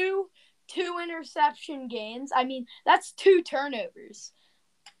two interception games. I mean, that's 2 turnovers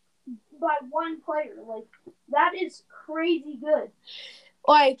by one player. Like, that is crazy good.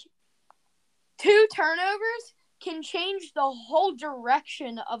 Like, 2 turnovers can change the whole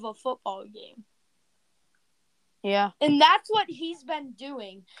direction of a football game. Yeah. And that's what he's been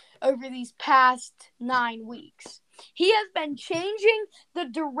doing over these past 9 weeks. He has been changing the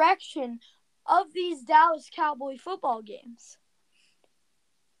direction of these Dallas Cowboy football games.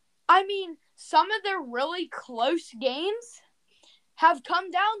 I mean, some of their really close games have come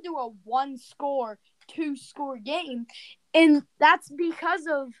down to a 1-score, 2-score game. And that's because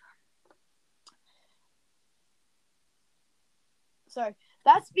of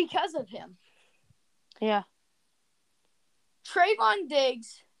him. Yeah. Trayvon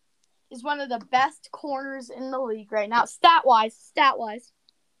Diggs is one of the best corners in the league right now, stat-wise.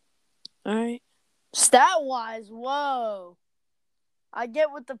 All right. Stat-wise, whoa. I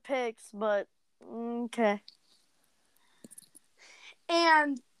get with the picks, but okay.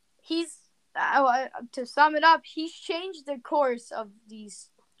 And he's, to sum it up, he's changed the course of these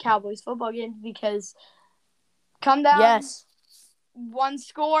Cowboys football games because come down 1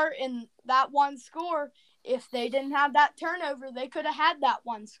 score, and that 1 score, if they didn't have that turnover, they could have had that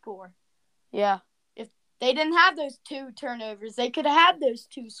 1 score. Yeah. If they didn't have those 2 turnovers, they could have had those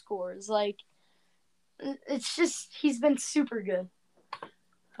 2 scores. Like, it's just, he's been super good.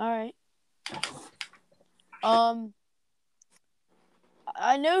 All right.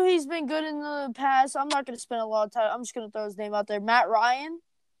 I know he's been good in the past. I'm not going to spend a lot of time. I'm just going to throw his name out there. Matt Ryan.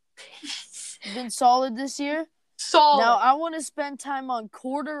 Been solid this year. Solid. Now, I want to spend time on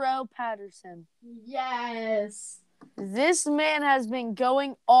Cordarrelle Patterson. Yes. This man has been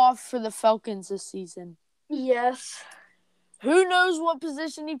going off for the Falcons this season. Yes. Who knows what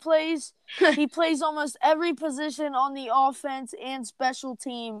position he plays? He plays almost every position on the offense and special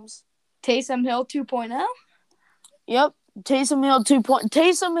teams. Taysom Hill 2.0? Yep. Taysom Hill 2.0.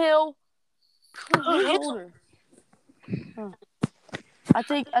 Taysom Hill. Who's older? Huh. I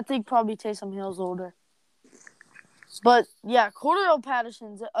think probably Taysom Hill's older. But yeah, Cordarrelle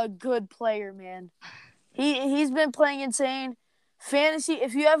Patterson's a good player, man. He's been playing insane. Fantasy,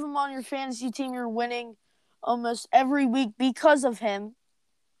 if you have him on your fantasy team, you're winning almost every week because of him.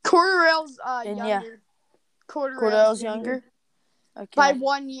 Cordarrelle's younger. Yeah. Cordarrelle's younger? Okay. By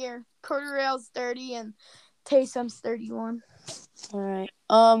 1 year. Cordarrelle's 30 and Taysom's 31. All right.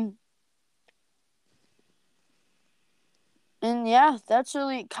 And yeah, that's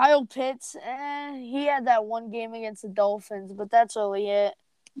really Kyle Pitts. He had that one game against the Dolphins, but that's really it.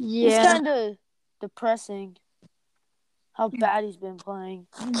 Yeah. It's kind of depressing how bad he's been playing.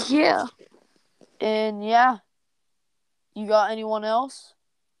 Yeah. And yeah, you got anyone else?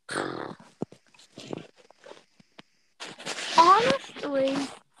 Honestly,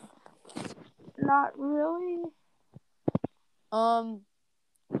 not really.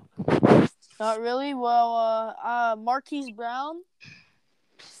 Not really. Well, Marquise Brown,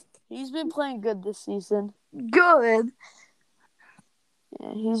 he's been playing good this season. Good.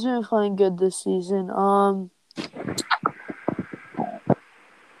 Yeah, he's been playing good this season.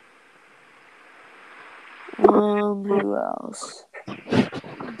 Who else?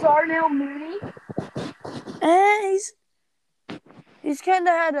 Darnell Mooney. He's kind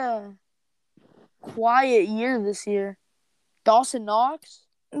of had a quiet year this year. Dawson Knox.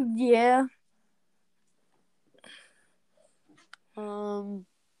 Yeah. Joe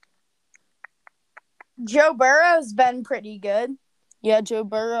Burrow's been pretty good. Yeah, Joe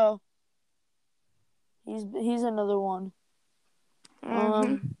Burrow. He's another one.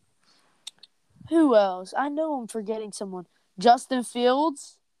 Mm-hmm. Who else? I know I'm forgetting someone. Justin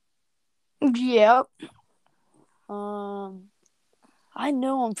Fields. Yep. I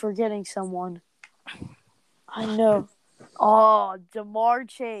know I'm forgetting someone. I know. Oh, Jamar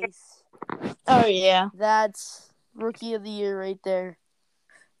Chase. Oh, yeah. That's Rookie of the Year right there.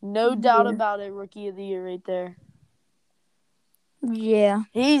 No doubt about it, Rookie of the Year right there. Yeah.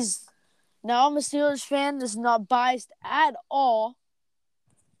 Now I'm a Steelers fan. This is not biased at all.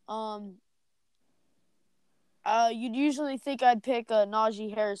 You'd usually think I'd pick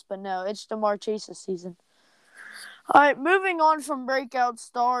Najee Harris, but no, it's Jamar Chase this season. All right, moving on from breakout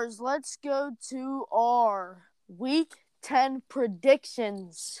stars, let's go to our Week 10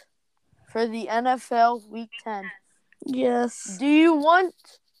 predictions for the NFL Week 10. Yes. Do you want...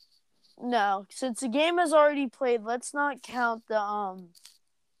 No, since the game is already played, let's not count the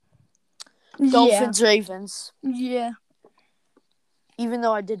Dolphins-Ravens. Yeah. Even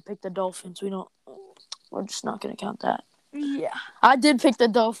though I did pick the Dolphins, we're just not going to count that. Yeah. I did pick the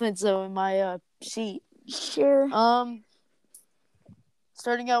Dolphins, though, in my sheet. Sure.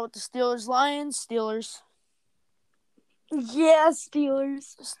 Starting out with the Steelers-Lions, Steelers. Yeah,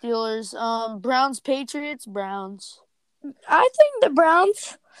 Steelers. Steelers. Browns-Patriots, Browns. I think the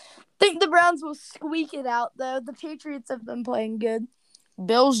Browns will squeak it out, though. The Patriots have been playing good.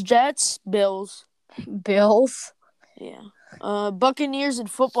 Bills-Jets, Bills. Bills. Yeah. Buccaneers and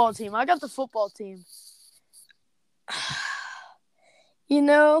football team. I got the football team.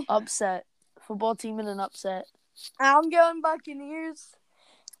 Upset. Football team in an upset. I'm going Buccaneers,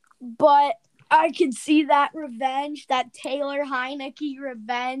 but I could see that revenge, that Taylor Heineke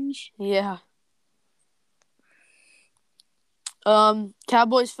revenge. Yeah.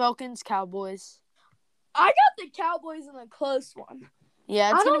 Cowboys, Falcons, Cowboys. I got the Cowboys in a close one.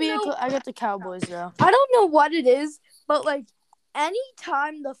 Yeah, it's going to be I got the Cowboys, though. I don't know what it is, but, like,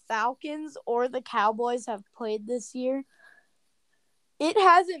 anytime the Falcons or the Cowboys have played this year, it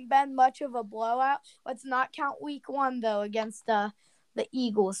hasn't been much of a blowout. Let's not count week 1, though, against the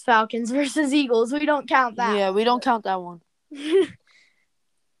Eagles. Falcons versus Eagles. We don't count that. Yeah, we don't count that one.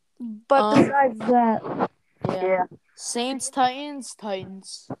 But besides that, yeah. Saints, Titans.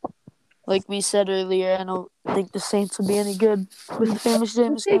 Like we said earlier, I don't think the Saints will be any good with famous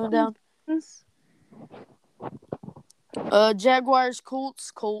Jameis going down. Jaguars,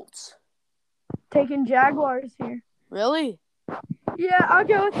 Colts. Taking Jaguars here. Really? Yeah, I'll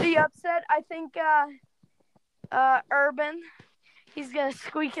go with the upset. I think Urban, he's going to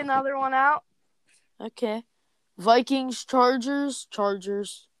squeak another one out. Okay. Vikings, Chargers.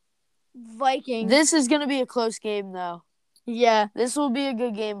 Vikings. This is going to be a close game, though. Yeah. This will be a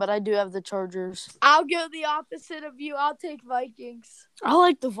good game, but I do have the Chargers. I'll go the opposite of you. I'll take Vikings. I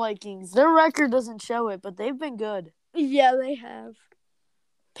like the Vikings. Their record doesn't show it, but they've been good. Yeah, they have.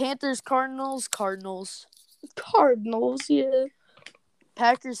 Panthers, Cardinals. Cardinals, yeah.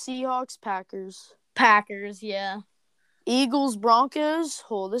 Packers, Seahawks, Packers, yeah. Eagles, Broncos.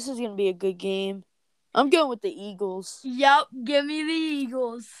 Oh, this is going to be a good game. I'm going with the Eagles. Yep, give me the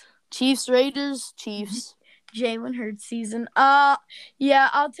Eagles. Chiefs, Raiders, Chiefs. Jalen Hurts season. Yeah,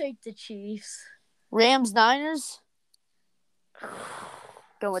 I'll take the Chiefs. Rams, Niners.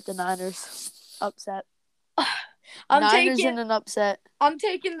 Go with the Niners. Upset. Niners in an upset. I'm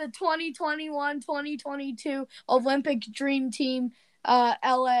taking the 2021-2022 Olympic Dream Team,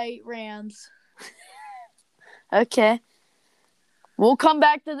 LA Rams. Okay. We'll come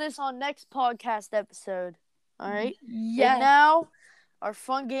back to this on next podcast episode. All right? Yeah. And now, our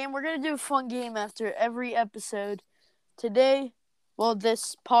fun game. We're going to do a fun game after every episode. Today,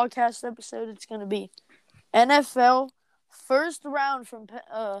 this podcast episode, it's going to be NFL first round from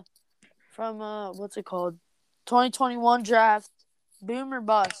what's it called? 2021 draft. Boom or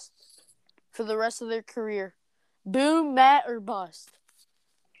bust for the rest of their career. Boom, Matt, or bust.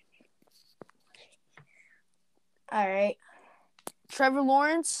 All right. Trevor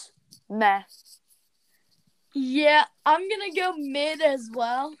Lawrence, meh. Yeah, I'm going to go mid as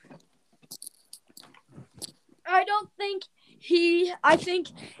well. I think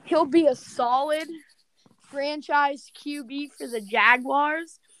he'll be a solid franchise QB for the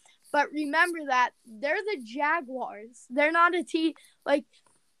Jaguars. But remember that they're the Jaguars. They're not a team. Like,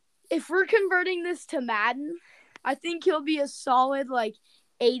 if we're converting this to Madden, I think he'll be a solid,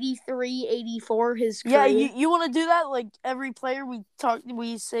 83, 84 his career. Yeah, you want to do that? Like, every player we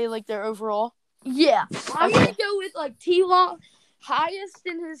say, their overall? Yeah. I'm going to go with, T-Law. Highest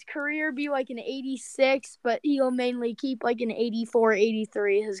in his career be, an 86, but he'll mainly keep, an 84,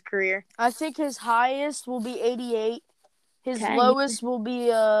 83 his career. I think his highest will be 88. His lowest will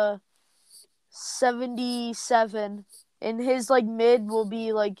be 77. And his, mid will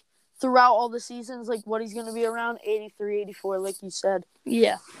be, throughout all the seasons, what he's going to be around, 83, 84, like you said.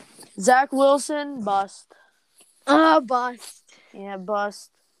 Yeah. Zach Wilson, bust. Bust. Yeah,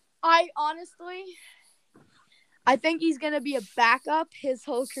 bust. I think he's going to be a backup his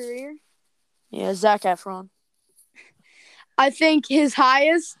whole career. Yeah, Zac Efron. I think his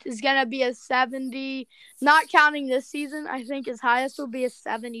highest is going to be a 70. Not counting this season, I think his highest will be a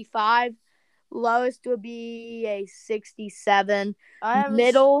 75. Lowest will be a 67.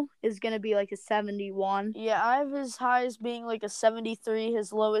 Middle is going to be a 71. Yeah, I have his highest being a 73,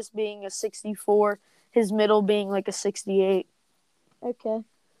 his lowest being a 64, his middle being a 68. Okay.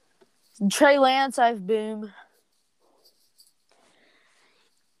 Trey Lance, I have boom.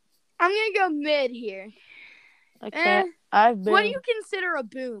 I'm going to go mid here. Okay. I have boom. What do you consider a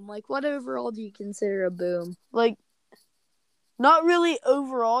boom? What overall do you consider a boom? Not really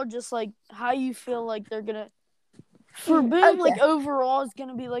overall, just how you feel they're gonna. For boom, okay. Overall is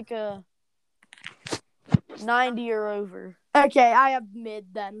gonna be a 90 or over. Okay, I have mid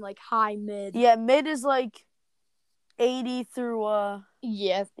then, high mid. Yeah, mid is 80 through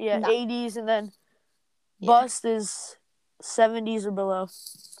 80s, and then bust is 70s or below.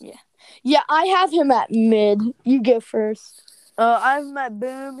 Yeah, I have him at mid. You go first. I have him at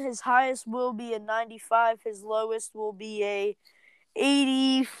boom. His highest will be a 95. His lowest will be a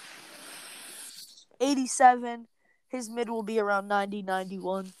 80, 87. His mid will be around 90,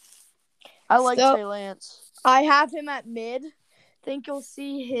 91. I like Trey Lance. I have him at mid. Think you'll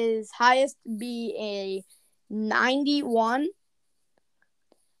see his highest be a 91.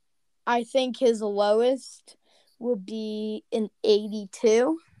 I think his lowest will be an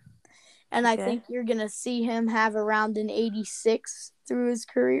 82. And I Okay. think you're going to see him have around an 86 through his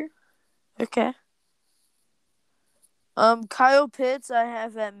career. Okay. Kyle Pitts, I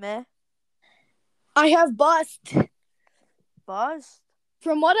have at meh. I have bust. Bust.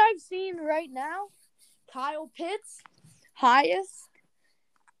 From what I've seen right now, Kyle Pitts, highest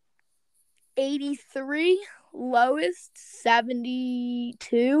 83, lowest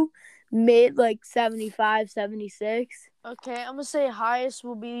 72, mid like 75, 76. Okay, I'm gonna say highest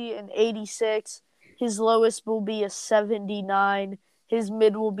will be an 86. His lowest will be a 79. His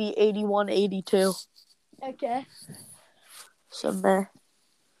mid will be 81, 82. Okay. So meh.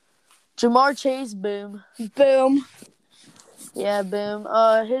 Jamar Chase, boom. Boom. Yeah, boom.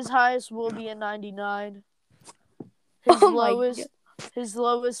 His highest will be a 99. His Oh my lowest, God. his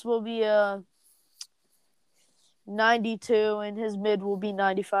lowest will be a 92, and his mid will be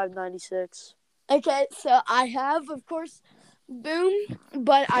 95, 96. Okay, so I have, of course, boom,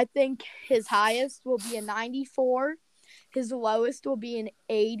 but I think his highest will be a 94. His lowest will be an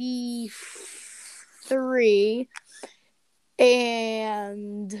 83.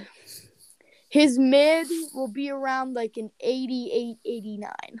 And his mid will be around like an 88,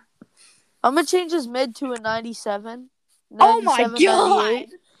 89. I'm gonna change his mid to a 97. Oh my 97, God. 98.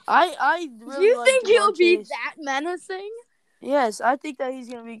 I really You like think Jamar he'll be Chase. that menacing? Yes, I think that he's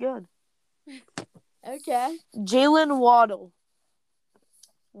gonna be good. Okay. Jalen Waddle.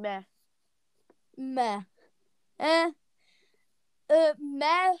 Meh. Meh. Meh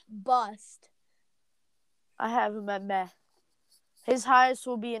bust. I have him at meh. His highest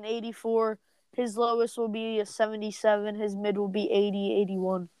will be an 84. His lowest will be a 77. His mid will be 80,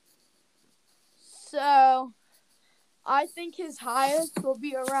 81. So, I think his highest will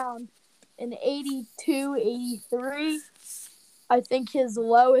be around an 82, 83. I think his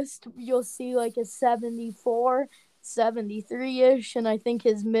lowest you'll see like a 74, 73-ish, and I think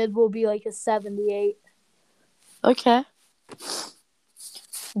his mid will be like a 78. Okay.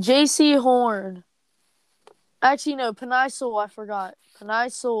 J.C. Horn. Actually, no, Penisel, I forgot.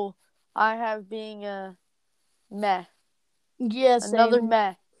 Penisel, I have being a meh. Yeah, Another same.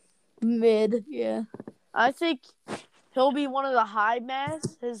 meh. Mid, yeah. I think he'll be one of the high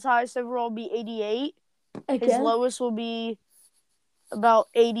mehs. His highest overall will be 88. Okay. His lowest will be about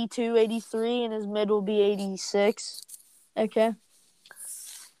 82, 83, and his mid will be 86. Okay.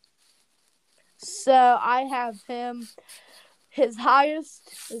 So I have him. His highest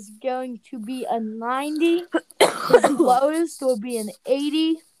is going to be a 90. His lowest will be an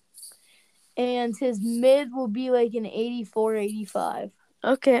 80. And his mid will be like an 84, 85.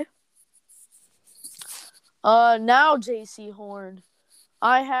 Okay. Now J.C. Horn.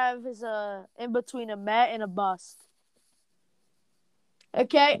 I have his in between a meh and a bust.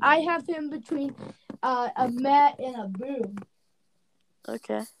 Okay, I have him between a Met and a Boom.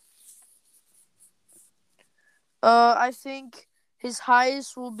 Okay. I think his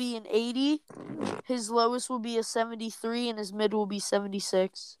highest will be an 80. His lowest will be a 73, and his mid will be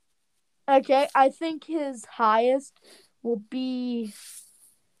 76. Okay, I think his highest will be.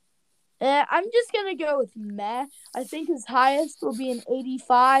 I'm just gonna go with meh. I think his highest will be an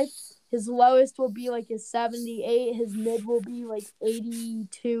 85. His lowest will be like a 78. His mid will be like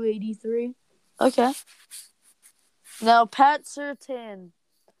 82, 83. Okay. Now Pat Surtain,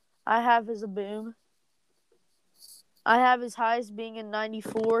 I have as a boom. I have his highest being in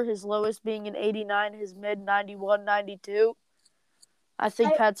 94, his lowest being in 89, his mid 91, 92. I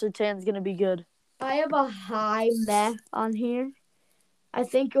think Pat Surtain's going to be good. I have a high meh on here. I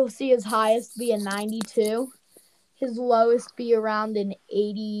think you'll see his highest be a 92. His lowest be around an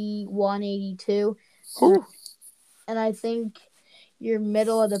 81, 82. And I think your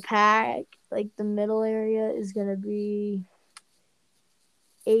middle of the pack, like the middle area, is going to be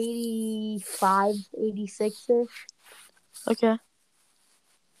 85, 86-ish. Okay.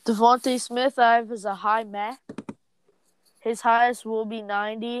 Devontae Smith, I have as a high meh. His highest will be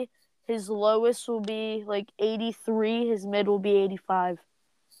 90. His lowest will be like 83. His mid will be 85.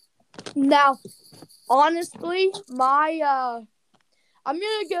 Now, honestly, I'm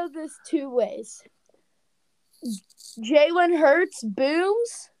gonna go this two ways. Jalen Hurts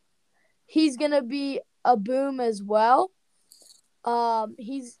booms. He's gonna be a boom as well.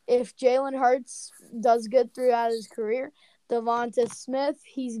 If Jalen Hurts does good throughout his career, Devonta Smith,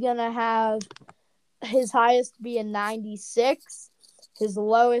 he's gonna have his highest be a 96, his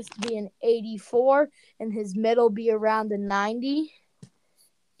lowest be an 84, and his middle be around a 90.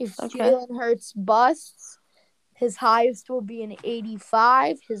 If Jalen Hurts busts, his highest will be an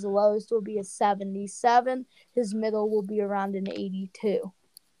 85, his lowest will be a 77, his middle will be around an 82.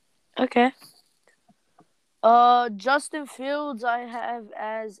 Okay. Justin Fields, I have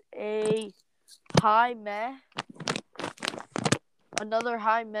as a high meh. Another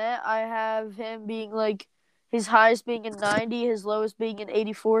high meh. I have him being like his highest being a 90, his lowest being an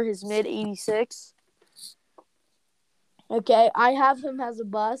 84, his mid 86. Okay, I have him as a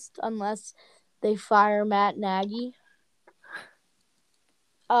bust unless they fire Matt Nagy.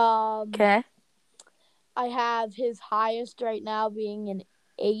 Okay. I have his highest right now being an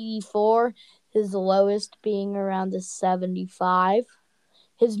 84, his lowest being around a 75.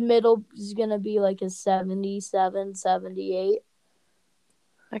 His middle is going to be like a 77, 78.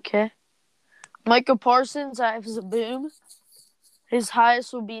 Okay. Micah Parsons, I have as a boom. His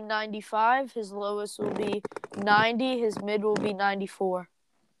highest will be 95. His lowest will be 90. His mid will be 94.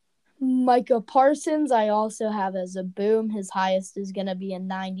 Micah Parsons, I also have as a boom. His highest is going to be a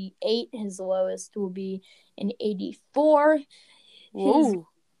 98. His lowest will be an 84. Whoa.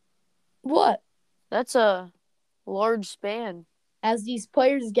 What? That's a large span. As these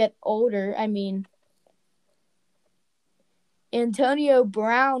players get older, Antonio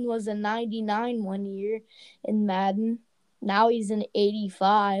Brown was a 99 one year in Madden. Now he's an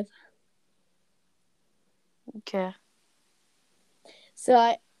 85. Okay.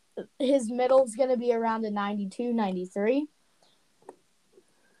 So his middle's going to be around a 92, 93.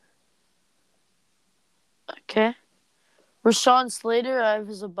 Okay. Rashawn Slater, I have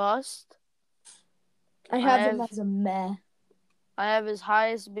as a bust. I have him as a meh. I have his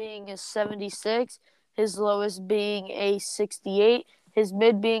highest being a 76, his lowest being a 68, his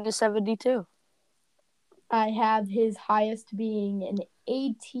mid being a 72. I have his highest being an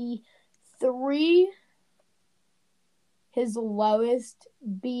 83, his lowest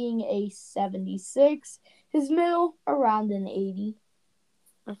being a 76, his middle around an 80.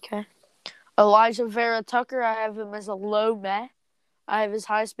 Okay. Elijah Vera Tucker, I have him as a low meh. I have his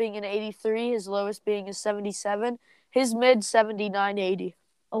highest being an 83, his lowest being a 77, his mid 79, 80.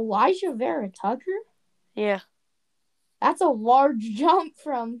 Elijah Vera Tucker? Yeah. That's a large jump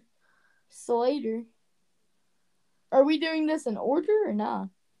from Slater. Are we doing this in order or not?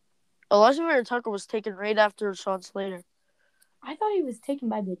 Elijah Vera Tucker was taken right after Rashawn Slater. I thought he was taken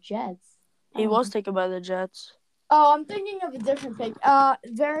by the Jets. He was taken by the Jets. Oh, I'm thinking of a different pick.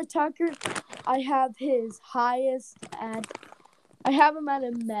 Vera Tucker, I have his highest at. I have him at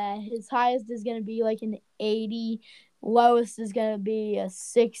a meh. His highest is going to be like an 80. Lowest is going to be a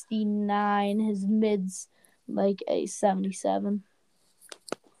 69. His mid's like a 77.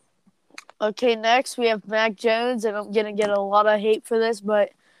 Okay, next we have Mac Jones, and I'm going to get a lot of hate for this, but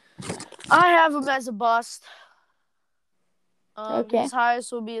I have him as a bust. Okay. His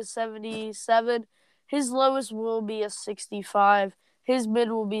highest will be a 77. His lowest will be a 65. His mid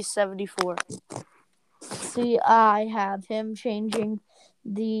will be 74. See, I have him changing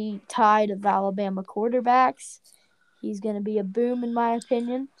the tide of Alabama quarterbacks. He's going to be a boom, in my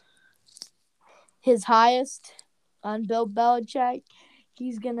opinion. His highest on Bill Belichick,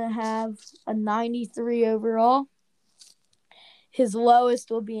 he's going to have a 93 overall. His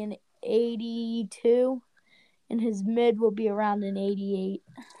lowest will be an 82, and his mid will be around an 88.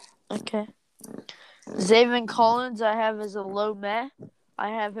 Okay. Zaven Collins, I have as a low meh. I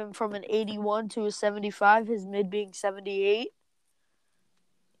have him from an 81 to a 75, his mid being 78.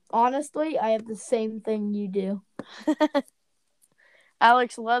 Honestly, I have the same thing you do.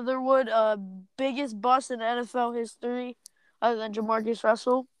 Alex Leatherwood, biggest bust in NFL history other than Jamarcus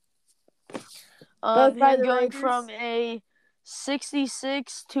Russell. Both by the going Raiders. from a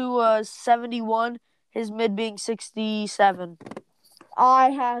 66 to a 71, his mid being 67. I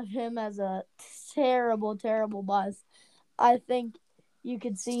have him as a terrible, terrible bust. I think you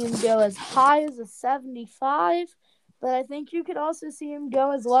could see him go as high as a 75, but I think you could also see him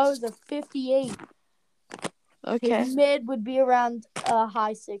go as low as a 58. Okay. His mid would be around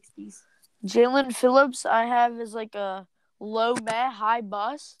high 60s. Jalen Phillips, I have as like a low meh, high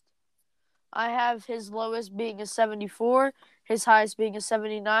bust. I have his lowest being a 74, his highest being a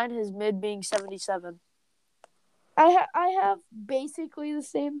 79, his mid being 77. I have basically the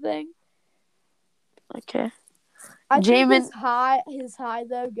same thing. Okay. I think his high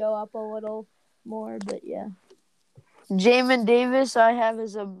though go up a little more, but yeah. Jamin Davis, I have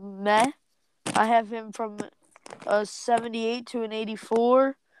as a meh. I have him from a 78 to an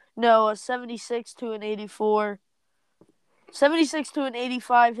 84. No, a 76 to an 84. 76 to an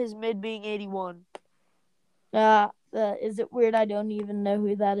 85, his mid being 81. Is it weird I don't even know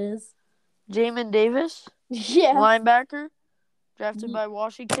who that is? Jamin Davis? Yeah. Linebacker. Drafted by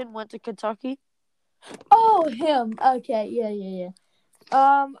Washington, went to Kentucky. Oh, him. Okay, yeah.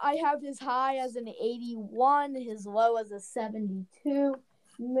 I have his high as an 81, his low as a 72.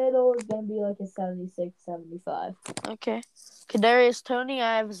 Middle is going to be like a 76, 75. Okay. Kadarius Toney,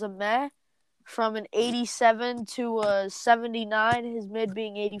 I have as a meh. From an 87 to a 79, his mid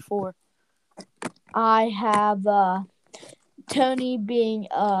being 84. I have Tony being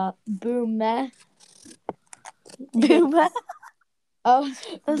boom meh. Boom meh. Oh,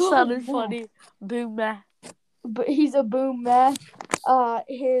 That sounded funny. Boom meh. But he's a boom meh.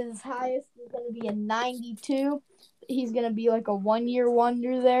 His highest is going to be a 92. He's going to be like a 1-year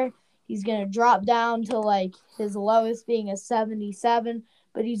wonder there. He's going to drop down to like his lowest being a 77,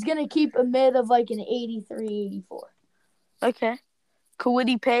 but he's going to keep a mid of like an 83, 84. Okay.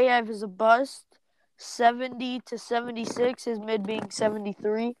 Kwity Paye, I have as a bust. 70 to 76, his mid being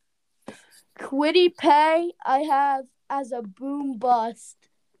 73. Kwity Paye, I have as a boom bust.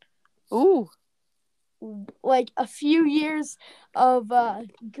 Ooh. Like a few years of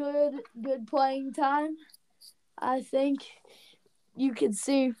good playing time. I think you could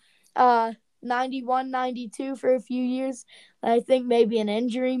see 91, 92 for a few years. I think maybe an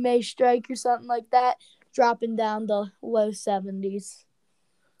injury may strike or something like that, dropping down to low 70s.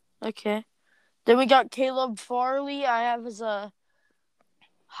 Okay. Then we got Caleb Farley. I have as a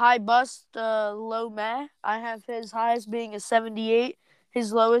high bust, low meh. I have his highest being a 78,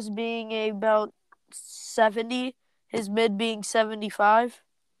 his lowest being about 70, his mid being 75.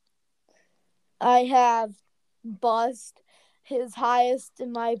 I have bust. His highest,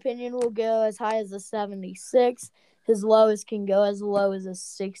 in my opinion, will go as high as a 76. His lowest can go as low as a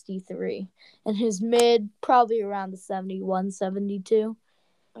 63. And his mid, probably around the 71, 72.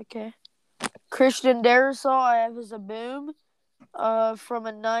 Okay. Christian Darrisaw, I have as a boom. From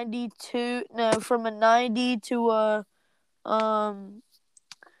a 90 to a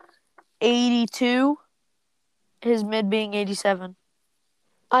 82, his mid being 87.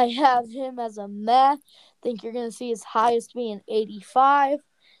 I have him as a meh. Think you're going to see his highest being 85.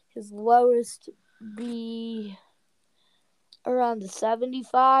 His lowest be around the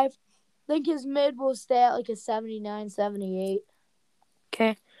 75. Think his mid will stay at like a 79, 78.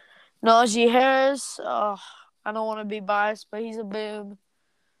 Okay. Najee Harris, I don't want to be biased, but he's a boom.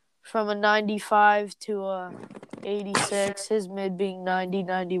 From a 95 to a 86, his mid being 90,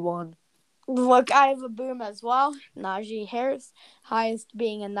 91. Look, I have a boom as well. Najee Harris, highest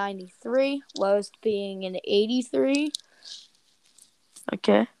being a 93, lowest being an 83.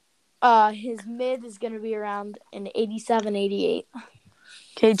 Okay. His mid is going to be around an 87, 88.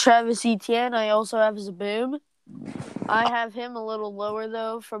 Okay, Travis Etienne, I also have as a boom. I have him a little lower,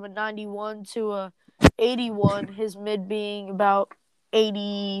 though, from a 91 to a 81, his mid being about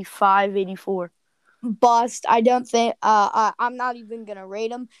 85, 84. Bust. I don't think. I'm not even gonna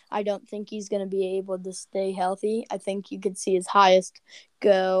rate him. I don't think he's gonna be able to stay healthy. I think you could see his highest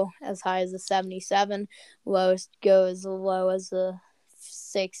go as high as a 77, lowest go as low as a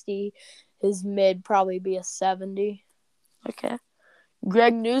 60. His mid probably be a 70. Okay.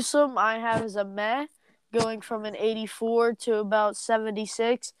 Greg Newsome, I have as a meh, going from an 84 to about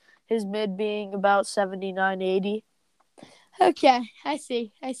 76. His mid being about 79, 80. Okay, I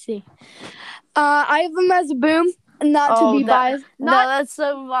see. I have him as a boom. Not to be biased. No, that's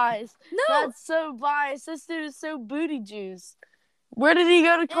so biased. No. That's so biased. This dude is so booty juice. Where did he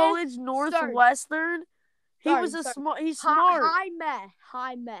go to college? Northwestern? He's smart.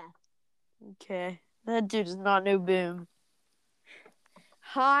 High meh. Okay. That dude is not no boom.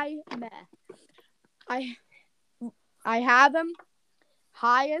 High meh. I have him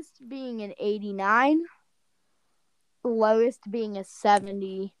highest being an 89, lowest being a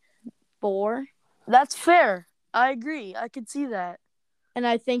 74. That's fair. I agree. I can see that. And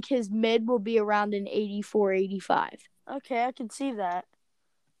I think his mid will be around an 84, 85. Okay, I can see that.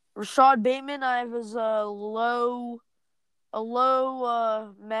 Rashad Bateman, I have as a low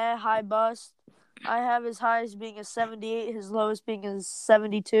meh, high bust. I have his highest being a 78, his lowest being a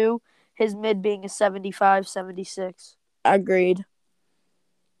 72, his mid being a 75, 76. Agreed.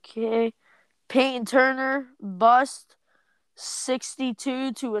 Okay. Peyton Turner, bust,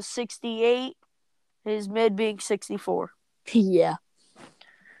 62 to a 68, his mid being 64. Yeah.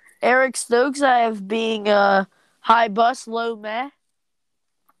 Eric Stokes, I have being a high bust, low meh,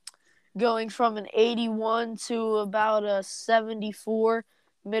 going from an 81 to about a 74,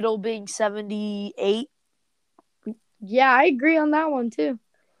 middle being 78. Yeah, I agree on that one too.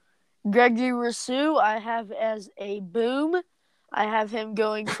 Gregory Rousseau, I have as a boom. I have him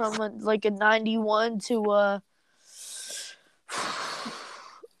going from a 91 to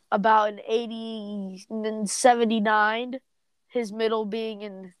about an 80 and 79. His middle being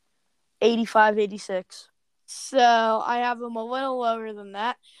an 85, 86. So I have him a little lower than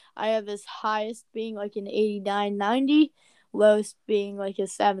that. I have his highest being like an 89, 90, lowest being like a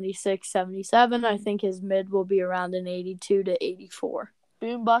 76, 77. I think his mid will be around an 82 to 84.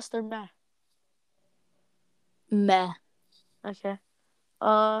 Boom, bust, or meh? Meh. Okay.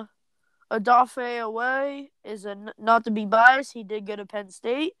 Odafe away is not to be biased. He did go to Penn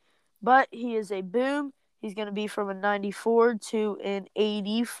State, but he is a boom. He's going to be from a 94 to an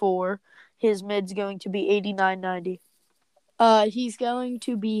 84. His mid's going to be 89, 90. He's going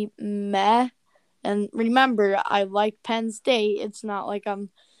to be meh. And remember, I like Penn State. It's not like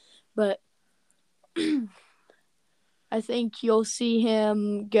but I think you'll see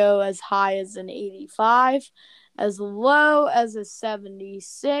him go as high as an 85, as low as a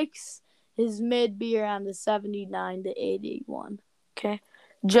 76. His mid be around a 79 to 81. Okay.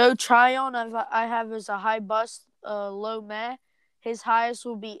 Joe Tryon, I have as a high bust, low meh. His highest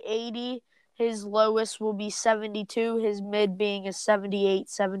will be 80. His lowest will be 72. His mid being a 78,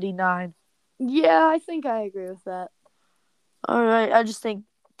 79. Yeah, I think I agree with that. All right. I just think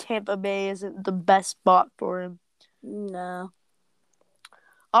Tampa Bay isn't the best spot for him. No.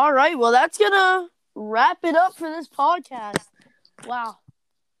 All right. Well, that's going to wrap it up for this podcast. Wow.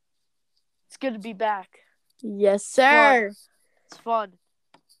 It's good to be back. Yes, sir. It's fun.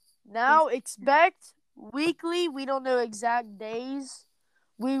 Now expect weekly. We don't know exact days.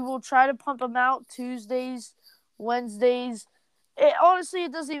 We will try to pump them out Tuesdays, Wednesdays. Honestly,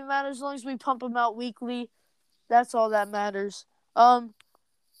 it doesn't even matter as long as we pump them out weekly. That's all that matters.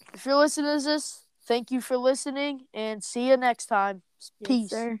 If you're listening to this, thank you for listening, and see you next time.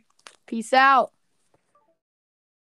 Peace. Yes, sir. Peace out.